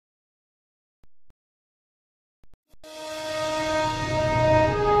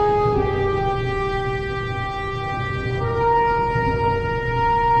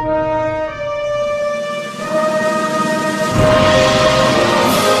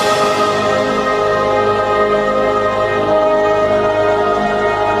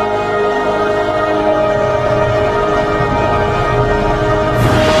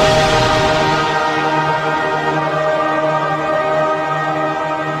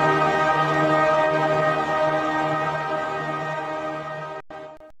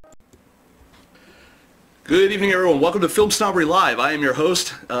Good evening, everyone. Welcome to Film Snobbery Live. I am your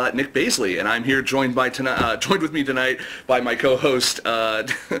host, Nick Baisley, and I'm here joined with me tonight by my co-host,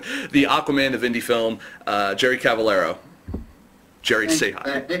 the Aquaman of indie film, Jerry Cavallero. Jerry, say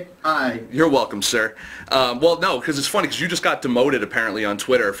hi. Nick, hi. You're welcome, sir. Well, no, because it's funny, because you just got demoted, apparently, on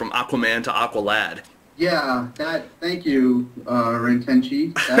Twitter from Aquaman to Aqualad. Yeah, thank you,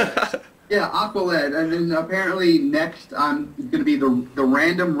 Rentenchi. Yeah, Aqualad, and then apparently next I'm going to be the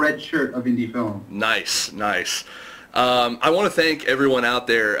random red shirt of indie film. Nice, nice. I want to thank everyone out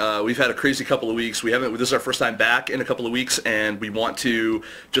there. We've had a crazy couple of weeks. This is our first time back in a couple of weeks, and we want to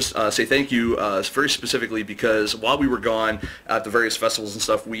just say thank you very specifically because while we were gone at the various festivals and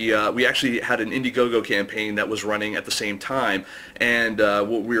stuff, we actually had an Indiegogo campaign that was running at the same time. And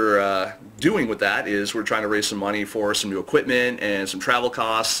what we're doing with that is we're trying to raise some money for some new equipment and some travel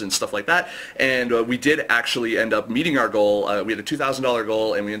costs and stuff like that. And we did actually end up meeting our goal. We had a $2,000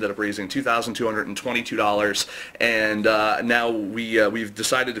 goal, and we ended up raising $2,222. And now we've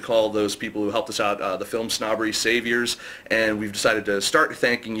decided to call those people who helped us out the Film Snobbery Saviors, and we've decided to start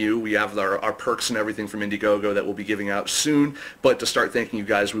thanking you. We have our perks and everything from Indiegogo that we'll be giving out soon, but to start thanking you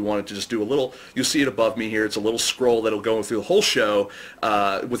guys, we wanted to just do a little, you'll see it above me here, it's a little scroll that'll go through the whole show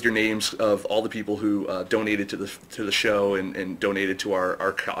with your names of all the people who donated to the show and donated to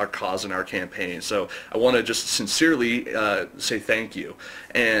our cause and our campaign. So I want to just sincerely say thank you.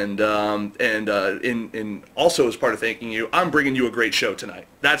 And also as part of thanking you, I'm bringing you a great show tonight.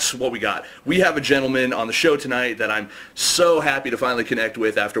 That's what we got. We have a gentleman on the show tonight that I'm so happy to finally connect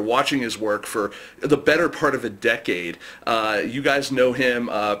with after watching his work for the better part of a decade. You guys know him.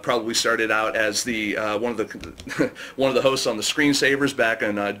 Probably started out as the one of the hosts on the Screensavers back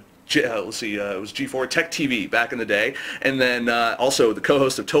in let's see, it was G4 Tech TV back in the day, and then also the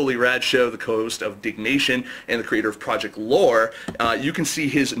co-host of Totally Rad Show, the co-host of Dignation, and the creator of Project Lore. You can see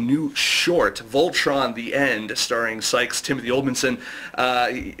his new short, Voltron: The End, starring Sykes, Timothy Oldmanson.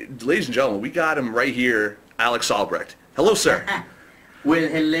 Ladies and gentlemen, we got him right here, Alex Albrecht. Hello, sir. Well,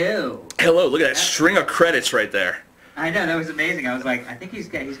 hello. Hello. Look at that string of credits right there. I know, that was amazing. I was like, I think he's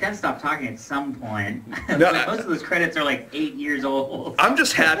got to stop talking at some point. No, like, most of those credits are like 8 years old. I'm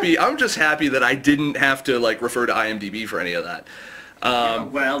just happy that I didn't have to like refer to IMDb for any of that.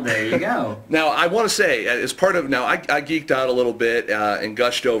 Well, there you go. Now, I want to say, as part of, I geeked out a little bit and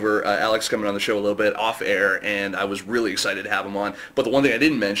gushed over Alex coming on the show a little bit off air, and I was really excited to have him on. But the one thing I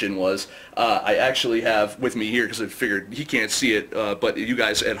didn't mention was I actually have with me here, because I figured he can't see it, but you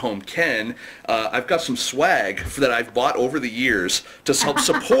guys at home can, I've got some swag that I've bought over the years to help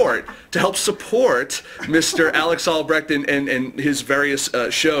support, Mr. Alex Albrecht and his various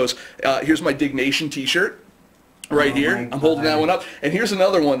shows. Here's my Dignation t-shirt. Right here, I'm holding that one up, and here's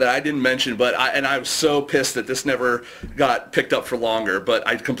another one that I didn't mention, but I was so pissed that this never got picked up for longer. But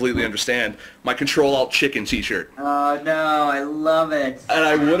I completely understand. My Control Alt Chicken T-shirt. Oh no, I love it. And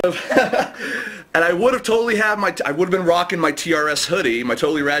I would have, totally had I would have been rocking my TRS hoodie, my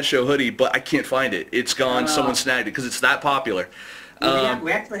Totally Rad Show hoodie, but I can't find it. It's gone. Someone snagged it because it's that popular.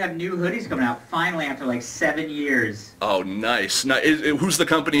 We actually have new hoodies coming out finally after like 7 years. Oh, nice. Now, who's the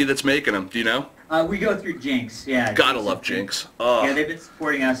company that's making them? Do you know? We go through Jinx, yeah. Gotta love Jinx. Oh. Yeah, they've been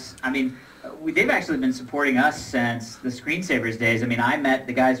supporting us. I mean, they've actually been supporting us since the Screensavers days. I mean, I met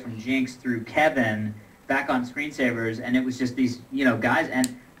the guys from Jinx through Kevin back on Screensavers, and it was just these, guys,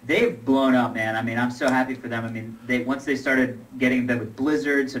 and they've blown up, man. I mean, I'm so happy for them. I mean, once they started getting in bed with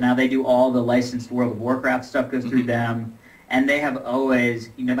Blizzard, so now they do all the licensed World of Warcraft stuff goes through them. And they have always,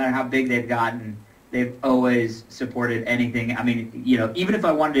 no matter how big they've gotten, they've always supported anything. I mean, even if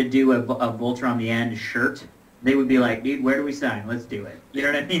I wanted to do a Voltron: The End shirt, they would be like, dude, where do we sign? Let's do it. You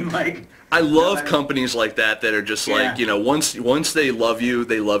know what I mean? Like, I love companies like that are just like, once they love you,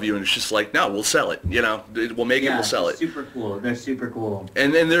 and it's just like, no, we'll sell it. We'll make it, we'll sell it. Super cool. They're super cool.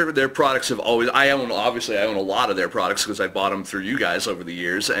 And then their products have always, obviously I own a lot of their products because I bought them through you guys over the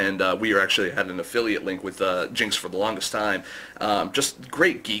years, and we actually had an affiliate link with Jinx for the longest time. Just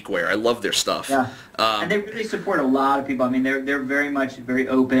great geekware. I love their stuff. Yeah. And they really support a lot of people. I mean, they're very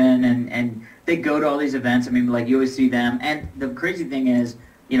open, and they go to all these events. I mean, like, you always see them. And the crazy thing is,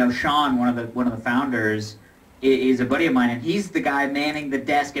 Sean, one of the founders, is a buddy of mine, and he's the guy manning the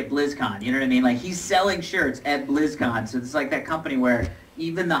desk at BlizzCon. You know what I mean? Like, he's selling shirts at BlizzCon. So it's like that company where,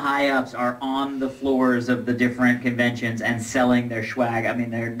 even the high-ups are on the floors of the different conventions and selling their swag. I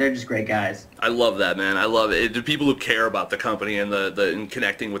mean, they're just great guys. I love that, man. I love it. The people who care about the company and and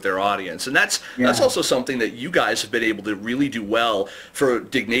connecting with their audience, and that's also something that you guys have been able to really do well for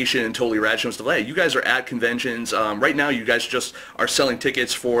Dignation and Totally Rad Show and stuff like that. You guys are at conventions right now. You guys just are selling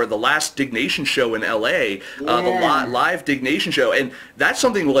tickets for the last Dignation show in LA, the live Dignation show, and that's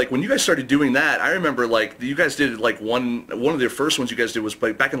something like when you guys started doing that. I remember like you guys did like one of the first ones you guys did was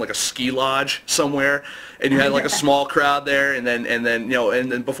back in like a ski lodge somewhere, and you had like a small crowd there, and then and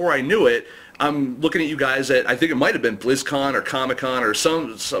then before I knew it, I'm looking at you guys at, I think it might have been BlizzCon or Comic-Con or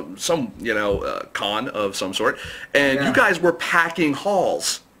some con of some sort, and you guys were packing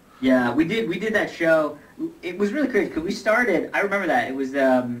halls. Yeah, we did that show. It was really crazy because we started. I remember that it was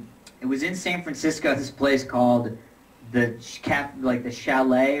in San Francisco. This place called the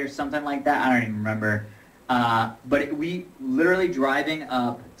Chalet or something like that. I don't even remember. But we literally driving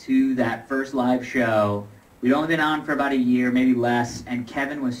up to that first live show. We'd only been on for about a year, maybe less, and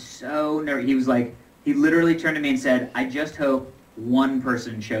Kevin was so nervous. He was like, he literally turned to me and said, "I just hope one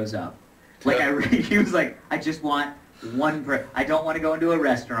person shows up." Like he was like, "I just want one person. I don't want to go into a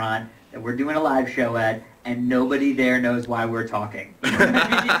restaurant that we're doing a live show at, and nobody there knows why we're talking."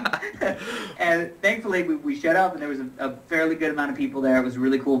 And thankfully, we shut up, and there was a fairly good amount of people there. It was a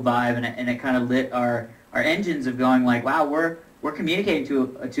really cool vibe, and it kind of lit our engines of going like, wow, we're communicating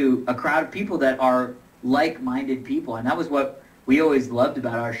to a crowd of people that are like-minded people, and that was what we always loved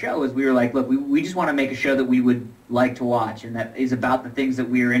about our show. Is we were like, look, we just want to make a show that we would like to watch, and that is about the things that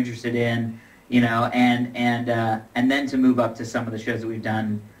we are interested in, and then to move up to some of the shows that we've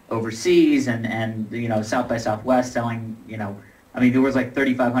done overseas, and South by Southwest selling, I mean, there was like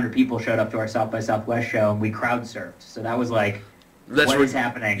 3,500 people showed up to our South by Southwest show, and we crowd surfed. So that was like, what is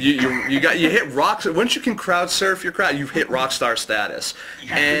happening? You hit rock. Once you can crowd surf your crowd, you've hit rock star status.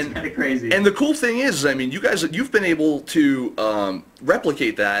 Yeah, it's kind of crazy. And the cool thing is, I mean, you've been able to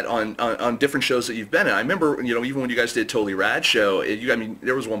replicate that on different shows that you've been in. I remember, even when you guys did Totally Rad Show, I mean,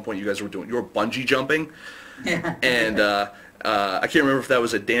 there was one point you guys were bungee jumping, and I can't remember if that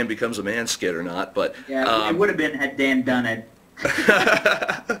was a Dan Becomes a Man skit or not, but it would have been had Dan done it.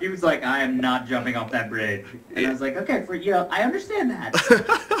 He was like, "I am not jumping off that bridge," and I was like, "Okay, I understand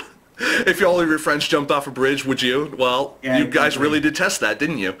that." If all of your friends jumped off a bridge, would you? Well, you guys really did test that,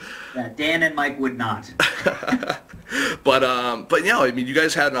 didn't you? Yeah, Dan and Mike would not. But yeah, I mean, you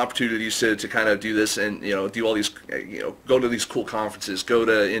guys had an opportunity to kind of do this and do all these go to these cool conferences,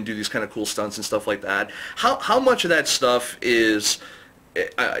 and do these kind of cool stunts and stuff like that. How much of that stuff is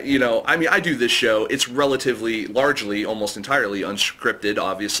I mean, I do this show. It's largely, almost entirely unscripted,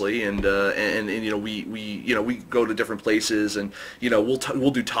 obviously, and we go to different places, and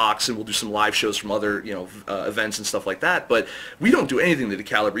we'll do talks and we'll do some live shows from other events and stuff like that. But we don't do anything to the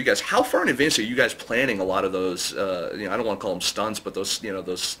caliber you guys. How far in advance are you guys planning a lot of those? I don't want to call them stunts, but those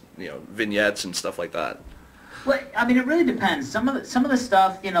vignettes and stuff like that. Well, I mean, it really depends. Some of the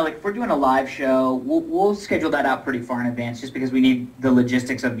stuff, like if we're doing a live show, we'll schedule that out pretty far in advance, just because we need the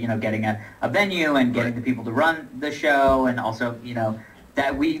logistics of getting a venue and getting the people to run the show, and also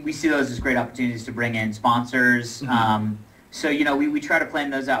that we see those as great opportunities to bring in sponsors. Mm-hmm. So we try to plan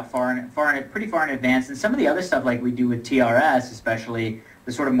those out pretty far in advance. And some of the other stuff, like we do with TRS, especially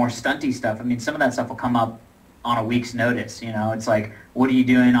the sort of more stunty stuff. I mean, some of that stuff will come up on a week's notice. It's like, what are you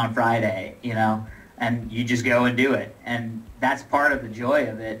doing on Friday? And you just go and do it. And that's part of the joy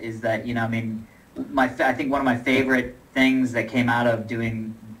of it, is that, I mean, I think one of my favorite things that came out of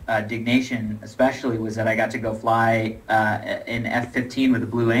doing Dignation especially was that I got to go fly in F-15 with the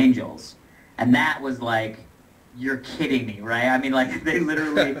Blue Angels. And that was like, you're kidding me, right? I mean, like, they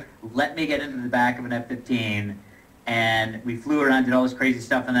literally let me get into the back of an F-15, and we flew around, did all this crazy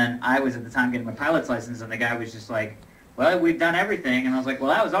stuff, and then I was at the time getting my pilot's license, and the guy was just like, well, we've done everything. And I was like, well,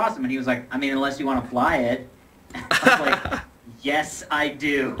 that was awesome. And he was like, I mean, unless you want to fly it. I was like, yes, I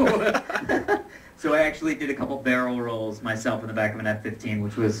do. So I actually did a couple barrel rolls myself in the back of an F-15,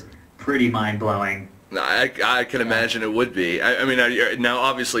 which was pretty mind-blowing. No, I can imagine it would be. I mean, now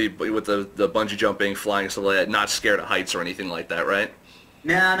obviously with the bungee jumping, flying, stuff like that, not scared of heights or anything like that, right?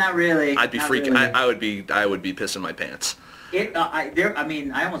 No, not really. I'd be freaking. Really. I would be pissing my pants. I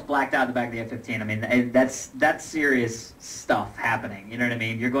mean, I almost blacked out the back of the F-15. I mean, that's serious stuff happening. You know what I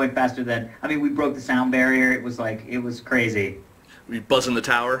mean? You're going faster than. I mean, we broke the sound barrier. It was crazy. Were you buzzing the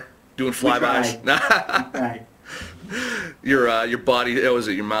tower, doing flybys? Right. Your body. Was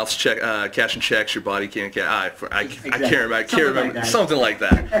it your mouth's cashing checks? Your body can't cash. I can't remember. I can't remember. Something like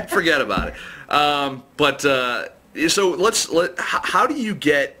that. Forget about it. So how do you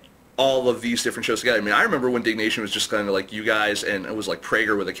get all of these different shows together. I mean, I remember when Dignation was just kind of like you guys, and it was like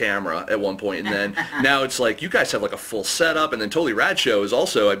Prager with a camera at one point, and then now it's like you guys have like a full setup, and then Totally Rad Show is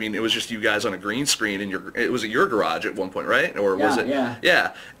also, I mean, it was just you guys on a green screen, and it was at your garage at one point, right? Or was it? Yeah.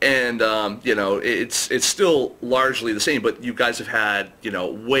 Yeah. And, you know, it's still largely the same, but you guys have had, you know,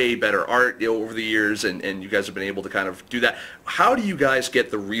 way better art, you know, over the years, and you guys have been able to kind of do that. How do you guys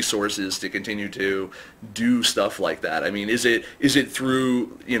get the resources to continue to do stuff like that? I mean, is it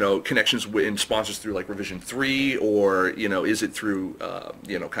through, you know, connections and sponsors through like Revision 3, or, you know, is it through,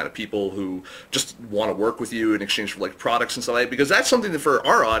 you know, kind of people who just want to work with you in exchange for like products and stuff like that? Because that's something that for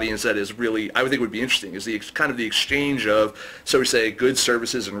our audience that is really, I would think would be interesting, is the kind of the exchange of, so we say, good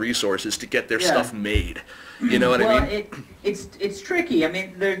services and resources to get their stuff made. You know what I mean? It's tricky. I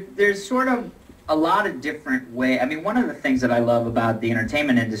mean, there's sort of a lot of different ways. I mean, one of the things that I love about the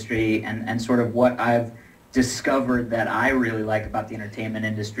entertainment industry and sort of what I've discovered that I really like about the entertainment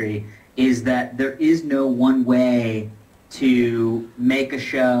industry is that there is no one way to make a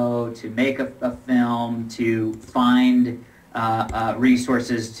show, to make a film, to find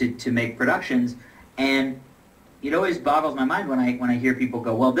resources to make productions. And it always boggles my mind when I hear people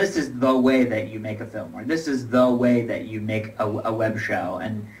go, well, this is the way that you make a film, or this is the way that you make a web show.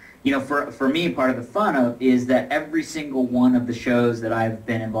 And, you know, for me, part of the fun is that every single one of the shows that I've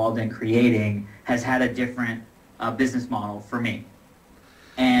been involved in creating has had a different business model for me.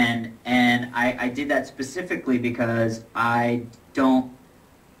 And I did that specifically because I don't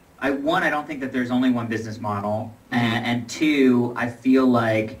think that there's only one business model, and two, I feel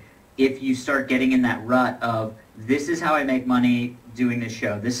like if you start getting in that rut of, this is how I make money doing this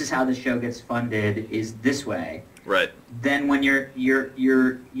show, this is how the show gets funded, is this way. Right. Then when you're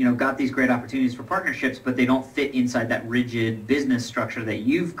you know, got these great opportunities for partnerships, but they don't fit inside that rigid business structure that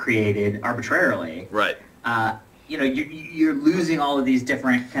you've created arbitrarily. Right. You know, you're losing all of these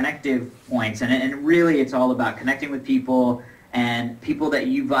different connective points, and really it's all about connecting with people, and people that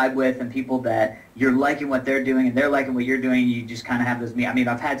you vibe with, and people that you're liking what they're doing and they're liking what you're doing. You just kind of have those I mean,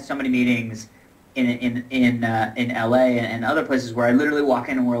 I've had so many meetings in LA and other places where I literally walk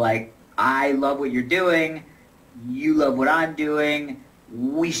in and we're like, I love what you're doing, you love what I'm doing,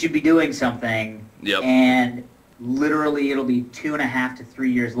 we should be doing something. Yep. And literally it'll be 2.5 to 3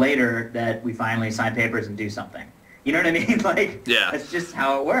 years later that we finally sign papers and do something. You know what I mean? Like, yeah, that's just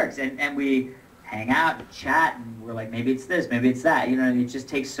how it works. And we hang out and chat, and we're like, maybe it's this, maybe it's that. You know, it just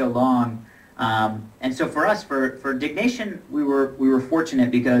takes so long. And so for us, for Dignation, we were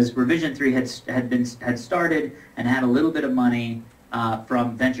fortunate because Revision 3 had started and had a little bit of money from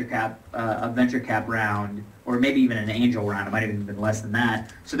a venture cap round, or maybe even an angel round. It might have even been less than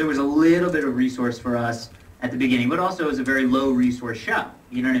that. So there was a little bit of resource for us at the beginning, but also it was a very low resource show.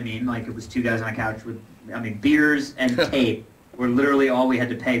 You know what I mean? Like, it was two guys on a couch with, I mean, beers and tape were literally all we had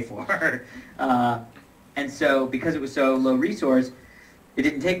to pay for. And so because it was so low resource, it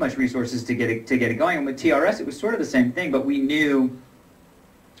didn't take much resources to get it going. And with TRS, it was sort of the same thing, but we knew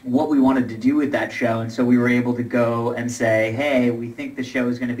what we wanted to do with that show, and so we were able to go and say, hey, we think the show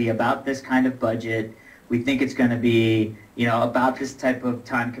is going to be about this kind of budget. We think it's going to be, you know, about this type of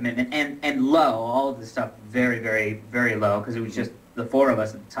time commitment, and low, all of the stuff very, very, very low, because it was just the four of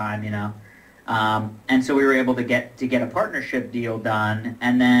us at the time, you know. And so we were able to get a partnership deal done,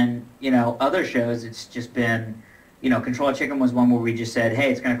 and then, you know, other shows, it's just been, you know, Control Chicken was one where we just said,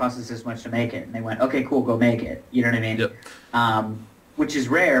 hey, it's going to cost us this much to make it, and they went, okay, cool, go make it. You know what I mean? Yep. Which is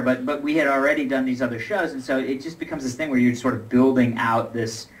rare, but we had already done these other shows, and so it just becomes this thing where you're sort of building out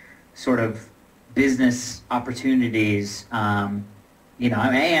this sort of business opportunities, you know,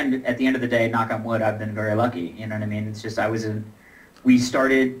 and at the end of the day, knock on wood, I've been very lucky, you know what I mean? It's just, we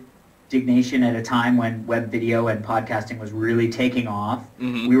started Dignation at a time when web video and podcasting was really taking off.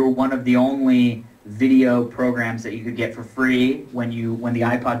 Mm-hmm. We were one of the only video programs that you could get for free when the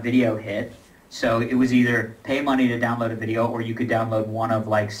iPod video hit. So it was either pay money to download a video, or you could download one of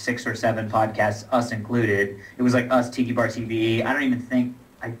like 6 or 7 podcasts, us included. It was like us, Tiki Bar TV.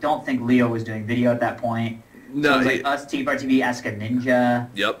 I don't think Leo was doing video at that point. No, so it was like us, Tiki Bar TV, Ask a Ninja.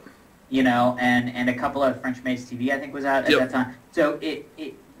 Yep. You know, and a couple of French Mates TV, I think, was out at that time. So it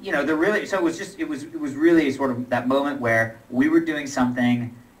you know, it was really sort of that moment where we were doing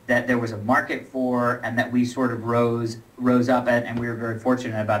something that there was a market for, and that we sort of rose up at, and we were very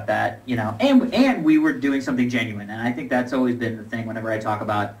fortunate about that, you know, and we were doing something genuine. And I think that's always been the thing whenever I talk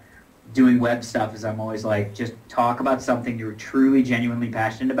about doing web stuff, is I'm always like, just talk about something you're truly, genuinely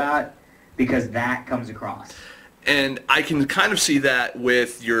passionate about, because that comes across. And I can kind of see that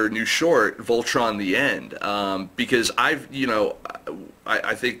with your new short, Voltron: The End, because I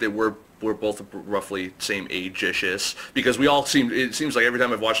think that we're both roughly same age-ish, because it seems like every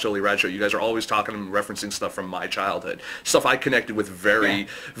time I've watched Totally Rad Show, you guys are always talking and referencing stuff from my childhood, stuff I connected with very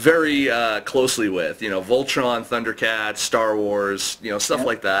closely with, Voltron, Thundercats, Star Wars, stuff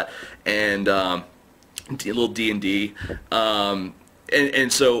like that, and a little D&D.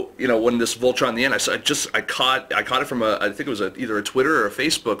 And so, when this Voltron: The End, I caught it from I think it was either a Twitter or a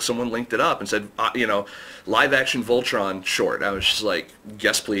Facebook. Someone linked it up and said, live action Voltron short. I was just like,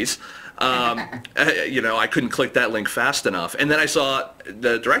 yes, please. I couldn't click that link fast enough. And then I saw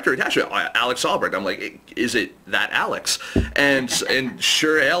the director attached to it, Alex Albrecht. I'm like, is it that Alex? And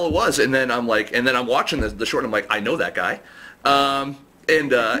sure hell it was. And then I'm watching the short and I'm like, I know that guy.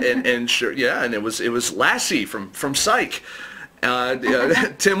 And sure, yeah, and it was Lassie from Psych.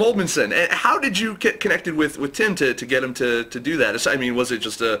 Tim Oldmanson. And how did you get connected with Tim to get him to do that? I mean, was it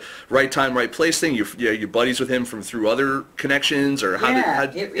just a right time, right place thing? You buddies with him through other connections, or it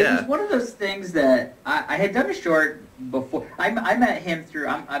was one of those things that I had done a short before. I met him through.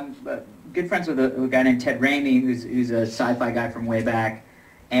 I'm good friends with a guy named Ted Raimi, who's a sci-fi guy from way back,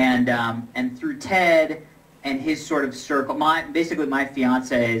 and through Ted and his sort of circle. Basically my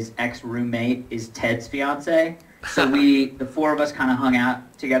fiance's ex-roommate is Ted's fiance. So the four of us kind of hung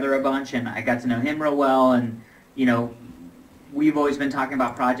out together a bunch, and I got to know him real well, and, we've always been talking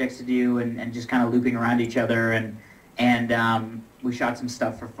about projects to do and just kind of looping around each other, and we shot some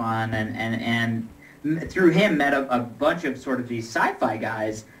stuff for fun, and through him met a bunch of sort of these sci-fi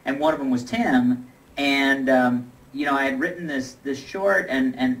guys, and one of them was Tim, and, I had written this short,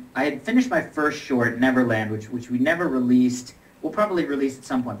 and I had finished my first short, Neverland, which we never released. We'll probably release at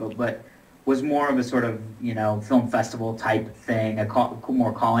some point, but was more of a sort of, film festival type thing,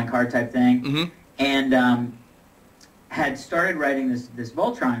 more calling card type thing. Mm-hmm. And had started writing this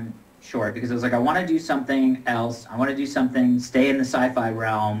Voltron short because I was like, I want to do something else. I want to do something, stay in the sci-fi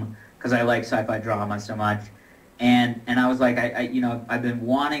realm, because I like sci-fi drama so much. And I was like, I've been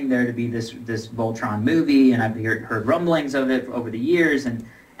wanting there to be this Voltron movie, and I've heard rumblings of it over the years, and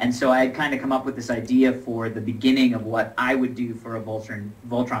so I had kind of come up with this idea for the beginning of what I would do for a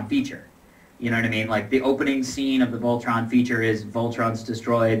Voltron feature. You know what I mean? Like, the opening scene of the Voltron feature is Voltron's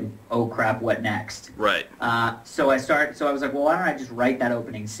destroyed, oh crap, what next? Right. So I was like, well, why don't I just write that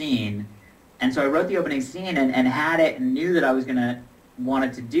opening scene? And so I wrote the opening scene and had it and knew that I was going to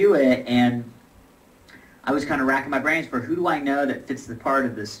wanted to do it, and I was kind of racking my brains for who do I know that fits the part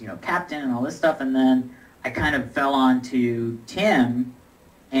of this, captain and all this stuff, and then I kind of fell on to Tim,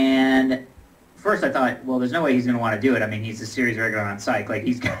 and first I thought, well, there's no way he's going to want to do it. I mean, he's a series regular on Psych. Like,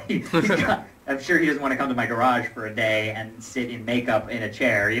 he's got I'm sure he doesn't want to come to my garage for a day and sit in makeup in a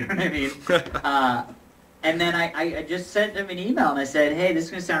chair, you know what I mean? And then I just sent him an email and I said, hey, this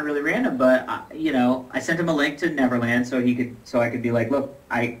is going to sound really random, but, I sent him a link to Neverland so I could be like, look,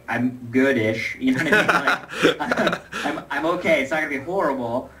 I'm good-ish, you know what I mean? Like, I'm okay, it's not going to be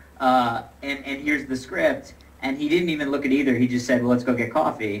horrible, and here's the script. And he didn't even look at either. He just said, well, let's go get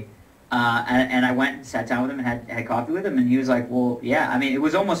coffee. And I went and sat down with him and had coffee with him, and he was like, well, yeah. I mean, it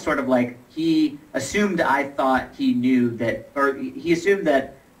was almost sort of like he assumed I thought he knew that, or he assumed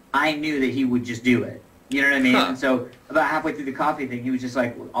that I knew that he would just do it. You know what I mean? Huh. And so about halfway through the coffee thing, he was just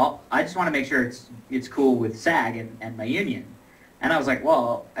like, I just want to make sure it's cool with SAG and my union. And I was like,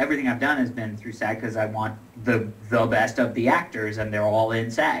 well, everything I've done has been through SAG because I want the best of the actors, and they're all in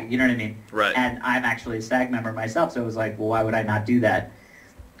SAG. You know what I mean? Right. And I'm actually a SAG member myself, so it was like, well, why would I not do that?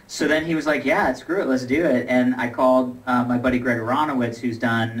 So then he was like, yeah, screw it, let's do it. And I called my buddy Greg Aronowitz, who's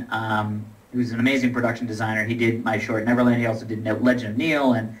an amazing production designer. He did my short Neverland. He also did Legend of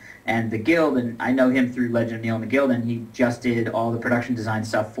Neil and The Guild, and I know him through Legend of Neil and The Guild, and he just did all the production design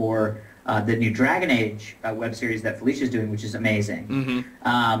stuff for the new Dragon Age web series that Felicia's doing, which is amazing.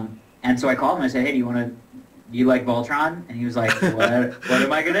 Mm-hmm. And so I called him and I said, hey, do you like Voltron? And he was like, what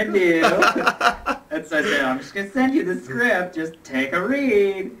am I going to do? And so I said, I'm just going to send you the script. Just take a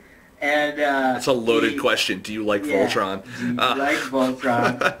read. And that's a loaded question. Do you like Voltron? Do you like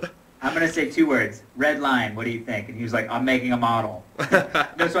Voltron? I'm going to say 2 words. Red line, what do you think? And he was like, I'm making a model.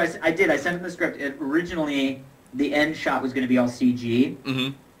 No, so I did. I sent him the script. Originally, the end shot was going to be all CG.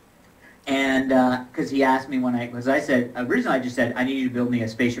 Mm-hmm. And because he asked me because I said, originally I just said, I need you to build me a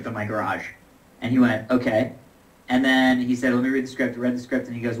spaceship in my garage. And he went, okay. And then he said, let me read the script. I read the script,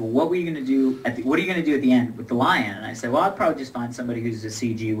 and he goes, well, what are you going to do at the end with the lion? And I said, well, I'll probably just find somebody who's a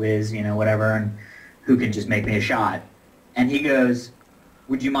CG whiz, whatever, and who can just make me a shot. And he goes,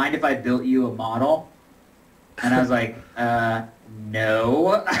 would you mind if I built you a model? And I was like,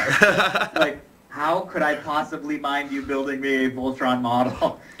 no. how could I possibly mind you building me a Voltron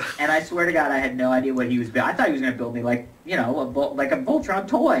model? And I swear to God, I had no idea what he was building. I thought he was going to build me like, you know, like a Voltron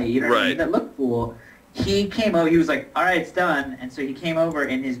toy, you know what I mean, that looked cool. He came over, he was like, all right, it's done. And so he came over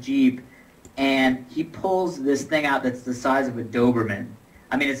in his Jeep, and he pulls this thing out that's the size of a Doberman.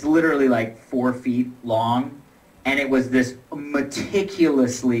 I mean, it's literally like 4 feet long, and it was this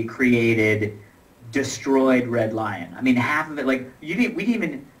meticulously created, destroyed red lion. I mean, half of it, like, we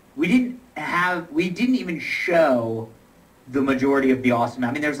didn't even show the majority of the awesome.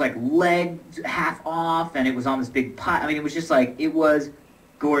 I mean, there was like legs half off, and it was on this big pot. I mean, it was just like, it was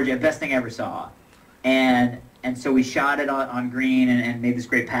gorgeous, best thing I ever saw. And so we shot it on green and made this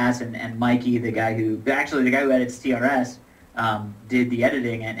great pass, and Mikey, the guy who edits TRS, did the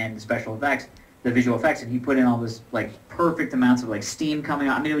editing and the special effects, the visual effects, and he put in all this like perfect amounts of like steam coming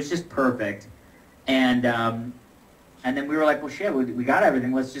out. I mean, it was just perfect. And then we were like, well, shit, we got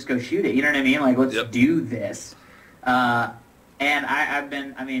everything. Let's just go shoot it. You know what I mean? Like, let's do this. And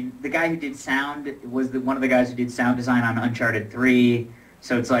the guy who did sound was one of the guys who did sound design on Uncharted 3.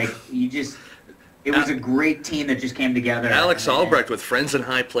 So it's like, it was a great team that just came together. Alex Albrecht with Friends in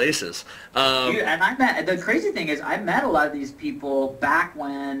High Places. Dude, and the crazy thing is, I met a lot of these people back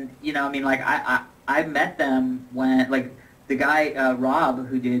when, you know, I mean, like, I met them when, like, the guy, Rob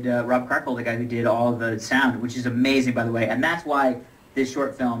Karkle, the guy who did all the sound, which is amazing, by the way, and that's why this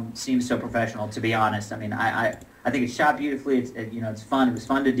short film seems so professional, to be honest. I mean, I think it's shot beautifully, it's fun, it was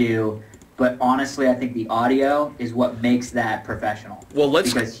fun to do, but honestly, I think the audio is what makes that professional. Well,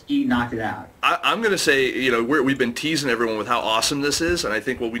 because he knocked it out. I'm going to say, you know, we've been teasing everyone with how awesome this is, and I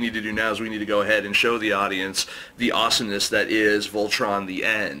think what we need to do now is we need to go ahead and show the audience the awesomeness that is Voltron: The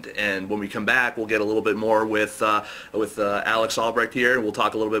End. And when we come back, we'll get a little bit more with Alex Albrecht here, and we'll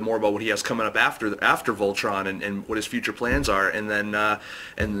talk a little bit more about what he has coming up after Voltron and what his future plans are, and then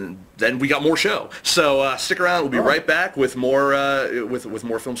we got more show. So stick around. We'll be right back with more with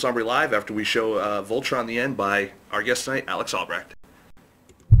more FilmSnobbery Live after we show Voltron: The End by our guest tonight, Alex Albrecht.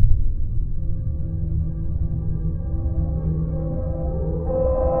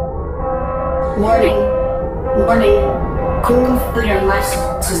 Warning. Warning. Critical failure in life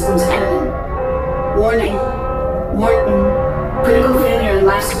support systems imminent. Warning. Warning. Critical failure in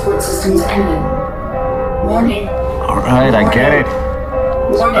life support systems imminent. Warning. Alright, I get it.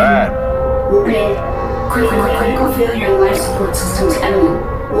 It's Warning. bad. Warning. Critical failure in life support systems imminent.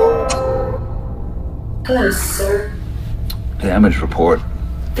 Hello, sir. Damage report.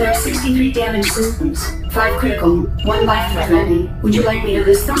 There are 63 damaged systems. 5 critical, 1 life threatening. Would you like me to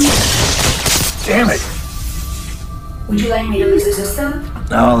list them? Damn it! Would you like me to list the system?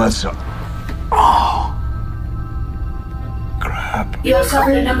 No, that's so... Oh. Crap. You have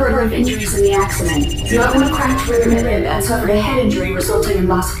suffered a number of injuries in the accident. You have one cracked rib and suffered a head injury resulting in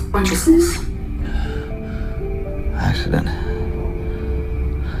loss of consciousness. Accident.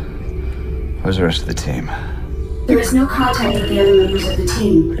 Where's the rest of the team? There is no contact with the other members of the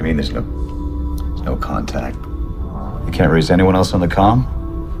team. You mean there's no contact? You can't raise anyone else on the comm?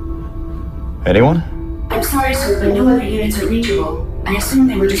 Anyone? I'm sorry, sir, but no other units are reachable. I assume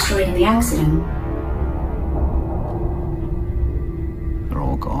they were destroyed in the accident. They're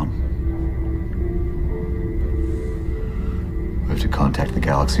all gone. We have to contact the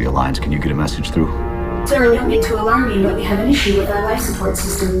Galaxy Alliance. Can you get a message through? Sir, I don't mean to alarm you, but we have an issue with our life support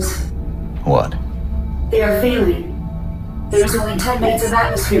systems. What? They are failing. There is only 10 minutes of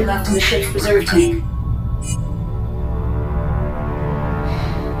atmosphere left in the ship's reserve tank.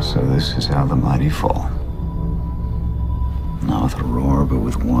 So this is how the mighty fall. Not with a roar, but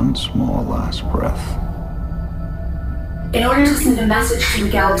with one small last breath. In order to send a message to the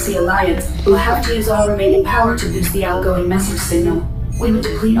Galaxy Alliance, we'll have to use all remaining power to boost the outgoing message signal. We would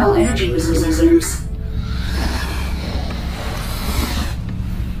deplete all energy reserves.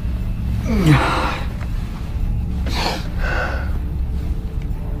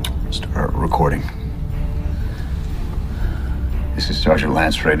 Start recording. This is Sergeant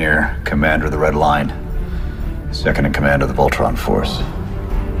Lance Rainier, Commander of the Red Line, second in command of the Voltron Force.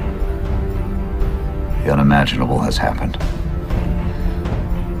 The unimaginable has happened.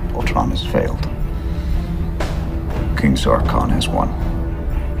 Voltron has failed. King Zarkon has won.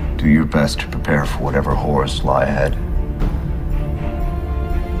 Do your best to prepare for whatever horrors lie ahead.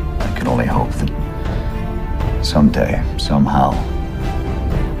 I can only hope that someday, somehow,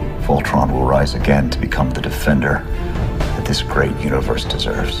 Voltron will rise again to become the defender that this great universe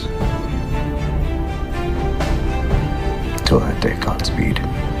deserves. Till that day, Godspeed.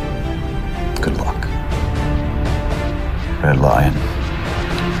 Good luck. Red Lion,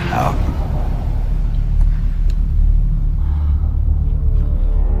 out.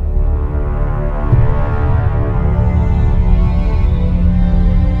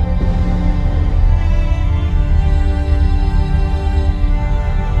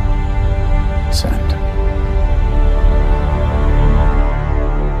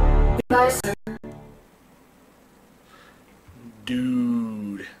 Guys,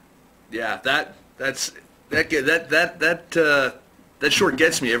 Dude, yeah, that short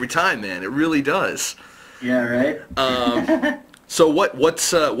gets me every time, man. It really does. Yeah, right. So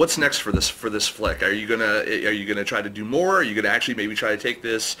what's next for this flick? Are you gonna try to do more? Are you gonna actually maybe try to take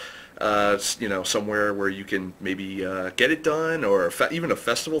this, somewhere where you can maybe get it done, or even a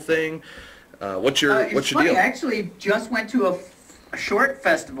festival thing? What's your funny, deal? I actually just went to a short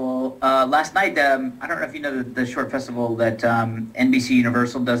festival last night. I don't know if you know the short festival that NBC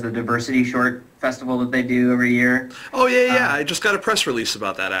Universal does, the Diversity Short Festival that they do every year. Oh yeah. I just got a press release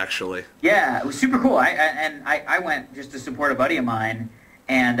about that actually. Yeah, it was super cool. I went just to support a buddy of mine,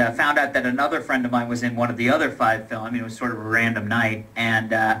 and found out that another friend of mine was in one of the other 5 films. I mean, it was sort of a random night,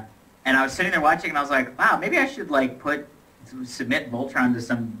 and I was sitting there watching, and I was like, wow, maybe I should submit Voltron to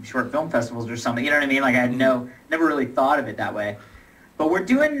some short film festivals or something. You know what I mean? Like I had never really thought of it that way. But we're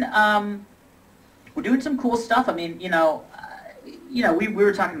doing some cool stuff. I mean, we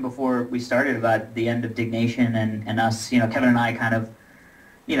were talking before we started about the end of Dignation and us, Kevin and I kind of,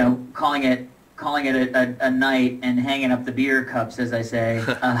 calling it a night and hanging up the beer cups, as I say,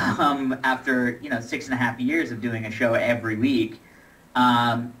 after 6.5 years of doing a show every week.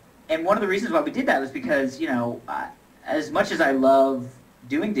 And one of the reasons why we did that was because as much as I love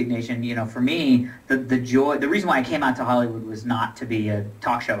doing Dignation, for me, the reason why I came out to Hollywood was not to be a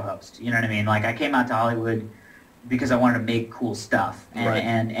talk show host. You know what I mean? Like I came out to Hollywood because I wanted to make cool stuff,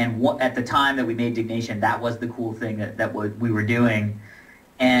 and at the time that we made Dignation, that was the cool thing that we were doing.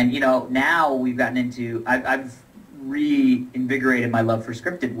 And now we've gotten into, I've reinvigorated my love for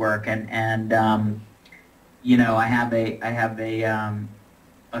scripted work, and I have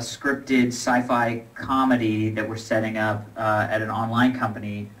a scripted sci-fi comedy that we're setting up at an online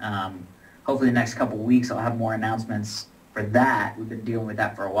company. Hopefully the next couple of weeks I'll have more announcements for that. We've been dealing with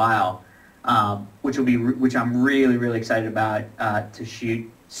that for a while, which I'm really, really excited about to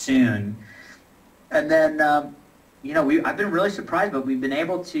shoot soon. And then, I've been really surprised, but we've been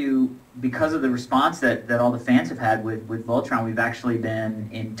able to, because of the response that all the fans have had with Voltron, we've actually been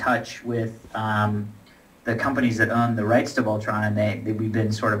in touch with the companies that own the rights to Voltron, and we've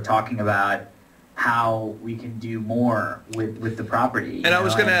been sort of talking about how we can do more with the property. And I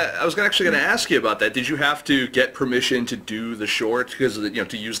was actually gonna ask you about that. Did you have to get permission to do the short because of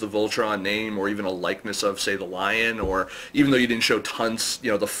to use the Voltron name or even a likeness of, say, the lion, or even though you didn't show tons,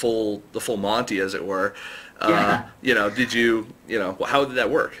 the full Monty, as it were? Yeah. Did you how did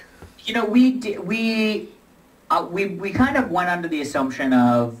that work? We kind of went under the assumption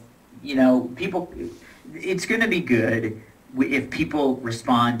of people. It's going to be good if people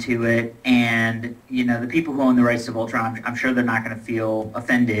respond to it, and the people who own the rights to Voltron, I'm sure they're not going to feel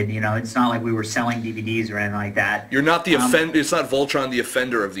offended. It's not like we were selling DVDs or anything like that. You're not the It's not Voltron the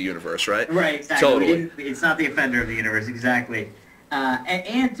offender of the universe, right? Right, exactly. Totally. It's not the offender of the universe, exactly.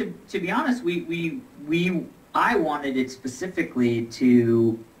 And to be honest, I wanted it specifically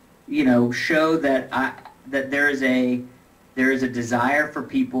to show that there is a desire for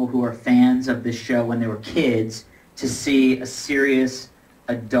people who are fans of this show when they were kids to see a serious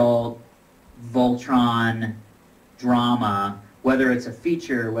adult Voltron drama, whether it's a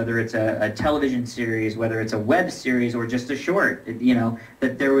feature, whether it's a television series, whether it's a web series, or just a short.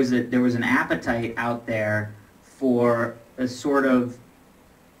 That there was an appetite out there for a sort of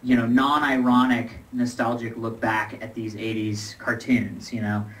non-ironic, nostalgic look back at these 80s cartoons.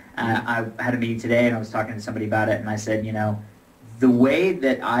 I had a meeting today, and I was talking to somebody about it, and I said, the way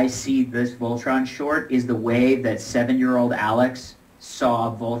that I see this Voltron short is the way that 7-year-old Alex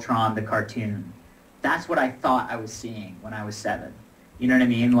saw Voltron the cartoon. That's what I thought I was seeing when I was 7. You know what I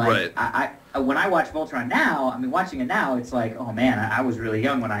mean? Like, right. I when I watch Voltron now, watching it now, it's like, oh man, I was really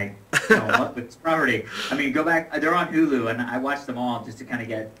young when I fell in love with this property. Go back, they're on Hulu, and I watched them all just to kind of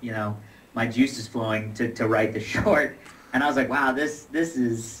get, my juices flowing to write the short. And I was like, wow, this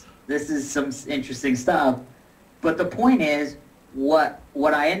is some interesting stuff. But the point is, what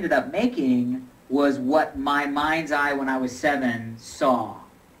I ended up making was what my mind's eye when I was 7 saw.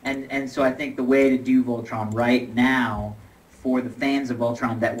 And so I think the way to do Voltron right now for the fans of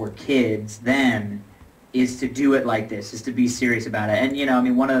Voltron that were kids then is to do it like this, is to be serious about it.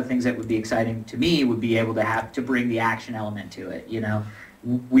 And, one of the things that would be exciting to me would be able to bring the action element to it,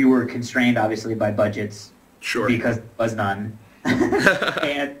 We were constrained, obviously, by budgets. Sure. Because there was none.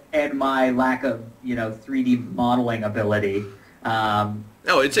 and my lack of, 3D modeling ability.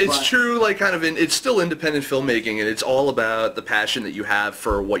 No, it's true, it's still independent filmmaking, and it's all about the passion that you have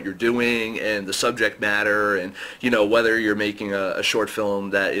for what you're doing and the subject matter, and, whether you're making a short film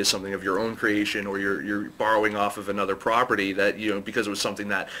that is something of your own creation or you're borrowing off of another property that, because it was something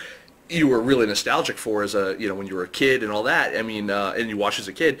that you were really nostalgic for as a, when you were a kid and all that. I mean, and you watched as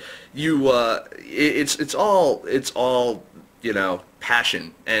a kid, it's all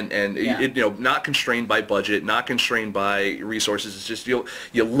passion and not constrained by budget, not constrained by resources. It's just you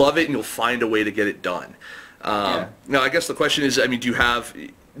love it and you'll find a way to get it done. Now, I guess the question is, I mean, do you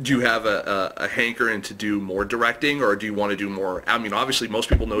have a hankering to do more directing, or do you want to do more? I mean, obviously, most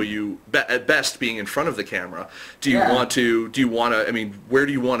people know you at best being in front of the camera. Do you want to? I mean, where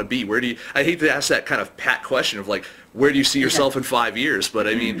do you want to be? I hate to ask that kind of pat question of like, where do you see yourself in 5 years? But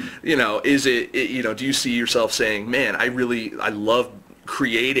I mean, is it do you see yourself saying, man, I love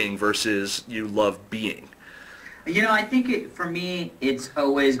creating versus you love being? I think for me, it's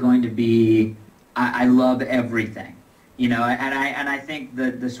always going to be, I love everything. And I think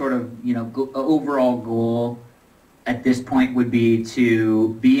the sort of overall goal at this point would be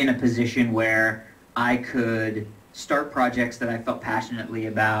to be in a position where I could start projects that I felt passionately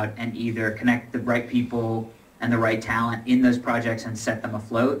about and either connect the right people and the right talent in those projects and set them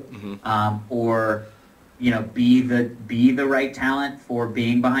afloat, or be the right talent for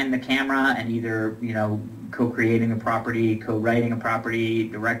being behind the camera and either co-creating a property, co-writing a property,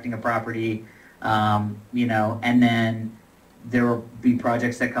 directing a property. And then there will be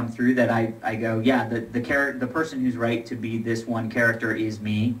projects that come through that I go, yeah, the person who's right to be this one character is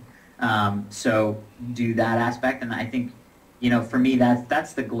me. So do that aspect, and I think, for me,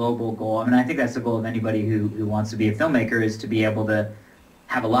 that's the global goal. I mean, I think that's the goal of anybody who wants to be a filmmaker, is to be able to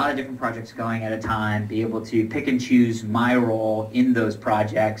have a lot of different projects going at a time, be able to pick and choose my role in those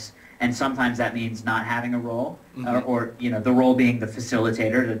projects. And sometimes that means not having a role, or the role being the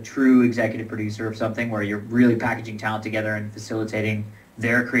facilitator, the true executive producer of something, where you're really packaging talent together and facilitating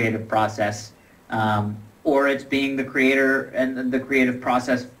their creative process, or it's being the creator and the creative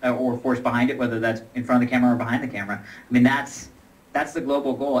process or force behind it, whether that's in front of the camera or behind the camera. I mean, that's the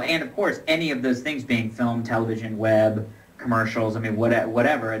global goal. And of course, any of those things being film, television, web, commercials. I mean,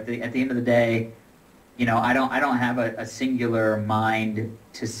 whatever. At the end of the day, I don't have a singular mind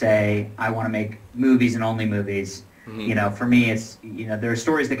to say I want to make movies and only movies. For me, it's there are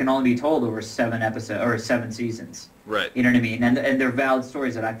stories that can only be told over 7 episodes or 7 seasons. Right. You know what I mean? And they're valid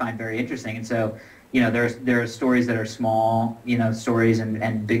stories that I find very interesting. And so there are stories that are small, stories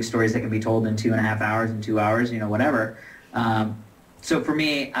and big stories that can be told in 2.5 hours and 2 hours, whatever. So for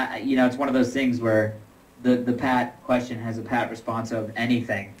me, it's one of those things where the pat question has a pat response of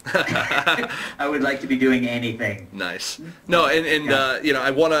anything. I would like to be doing anything. Nice. No, and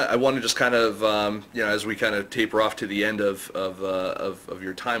I wanna just kind of as we kind of taper off to the end of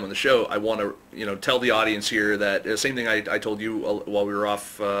your time on the show, I want to tell the audience here that the same thing I told you while we were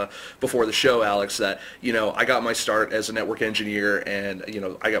off before the show, Alex, that I got my start as a network engineer, and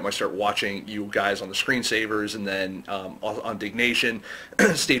I got my start watching you guys on the Screensavers, and then on Dignation.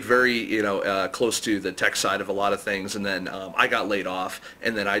 Stayed very close to the tech side of a lot of things, and then I got laid off,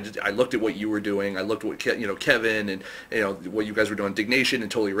 and then I looked at what you were doing. I looked at what Kevin and what you guys were doing, Dignation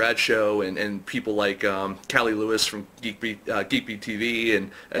and Totally Rad Show, and people like Callie Lewis from Geek Beat TV,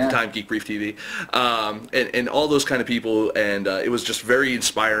 and at the time Geek Brief TV, and all those kind of people, and it was just very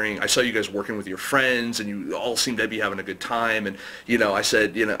inspiring. I saw you guys working with your friends, and you all seemed to be having a good time, and I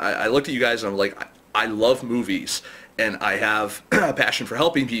said, I looked at you guys and I'm like, I love movies, and I have a passion for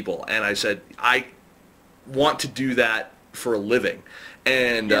helping people, and I said, I want to do that for a living.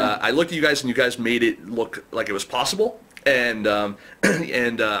 And I looked at you guys, and you guys made it look like it was possible, and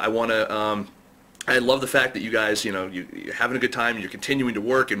I want to I love the fact that you guys, you're having a good time, and you're continuing to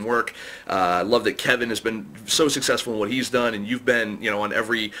work and work. I love that Kevin has been so successful in what he's done, and you've been, on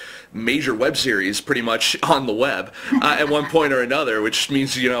every major web series pretty much on the web at one point or another, which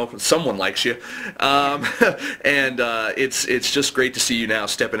means, someone likes you. And it's just great to see you now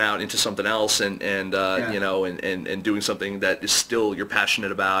stepping out into something else, and doing something that is still you're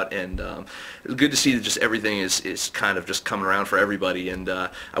passionate about, and it's good to see that just everything is kind of just coming around for everybody. And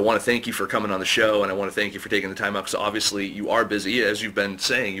I want to thank you for coming on the show. And I want to thank you for taking the time out, because obviously you are busy, as you've been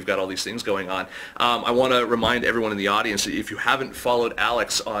saying. You've got all these things going on. I want to remind everyone in the audience, if you haven't followed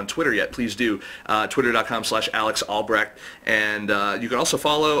Alex on Twitter yet, please do. Twitter.com/Alex Albrecht. And you can also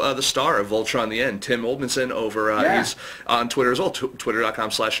follow the star of Voltron the End, Tim Oldmanson, over he's on Twitter as well.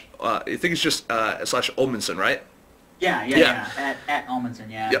 Twitter.com/ I think it's just /Oldmanson, right? Yeah. At Almanson,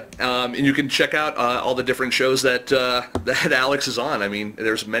 yeah. Yep. And you can check out all the different shows that Alex is on. I mean,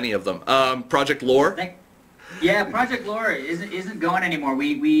 there's many of them. Project Lore. Project Lore isn't going anymore.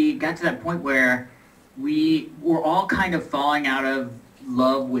 We got to that point where we were all kind of falling out of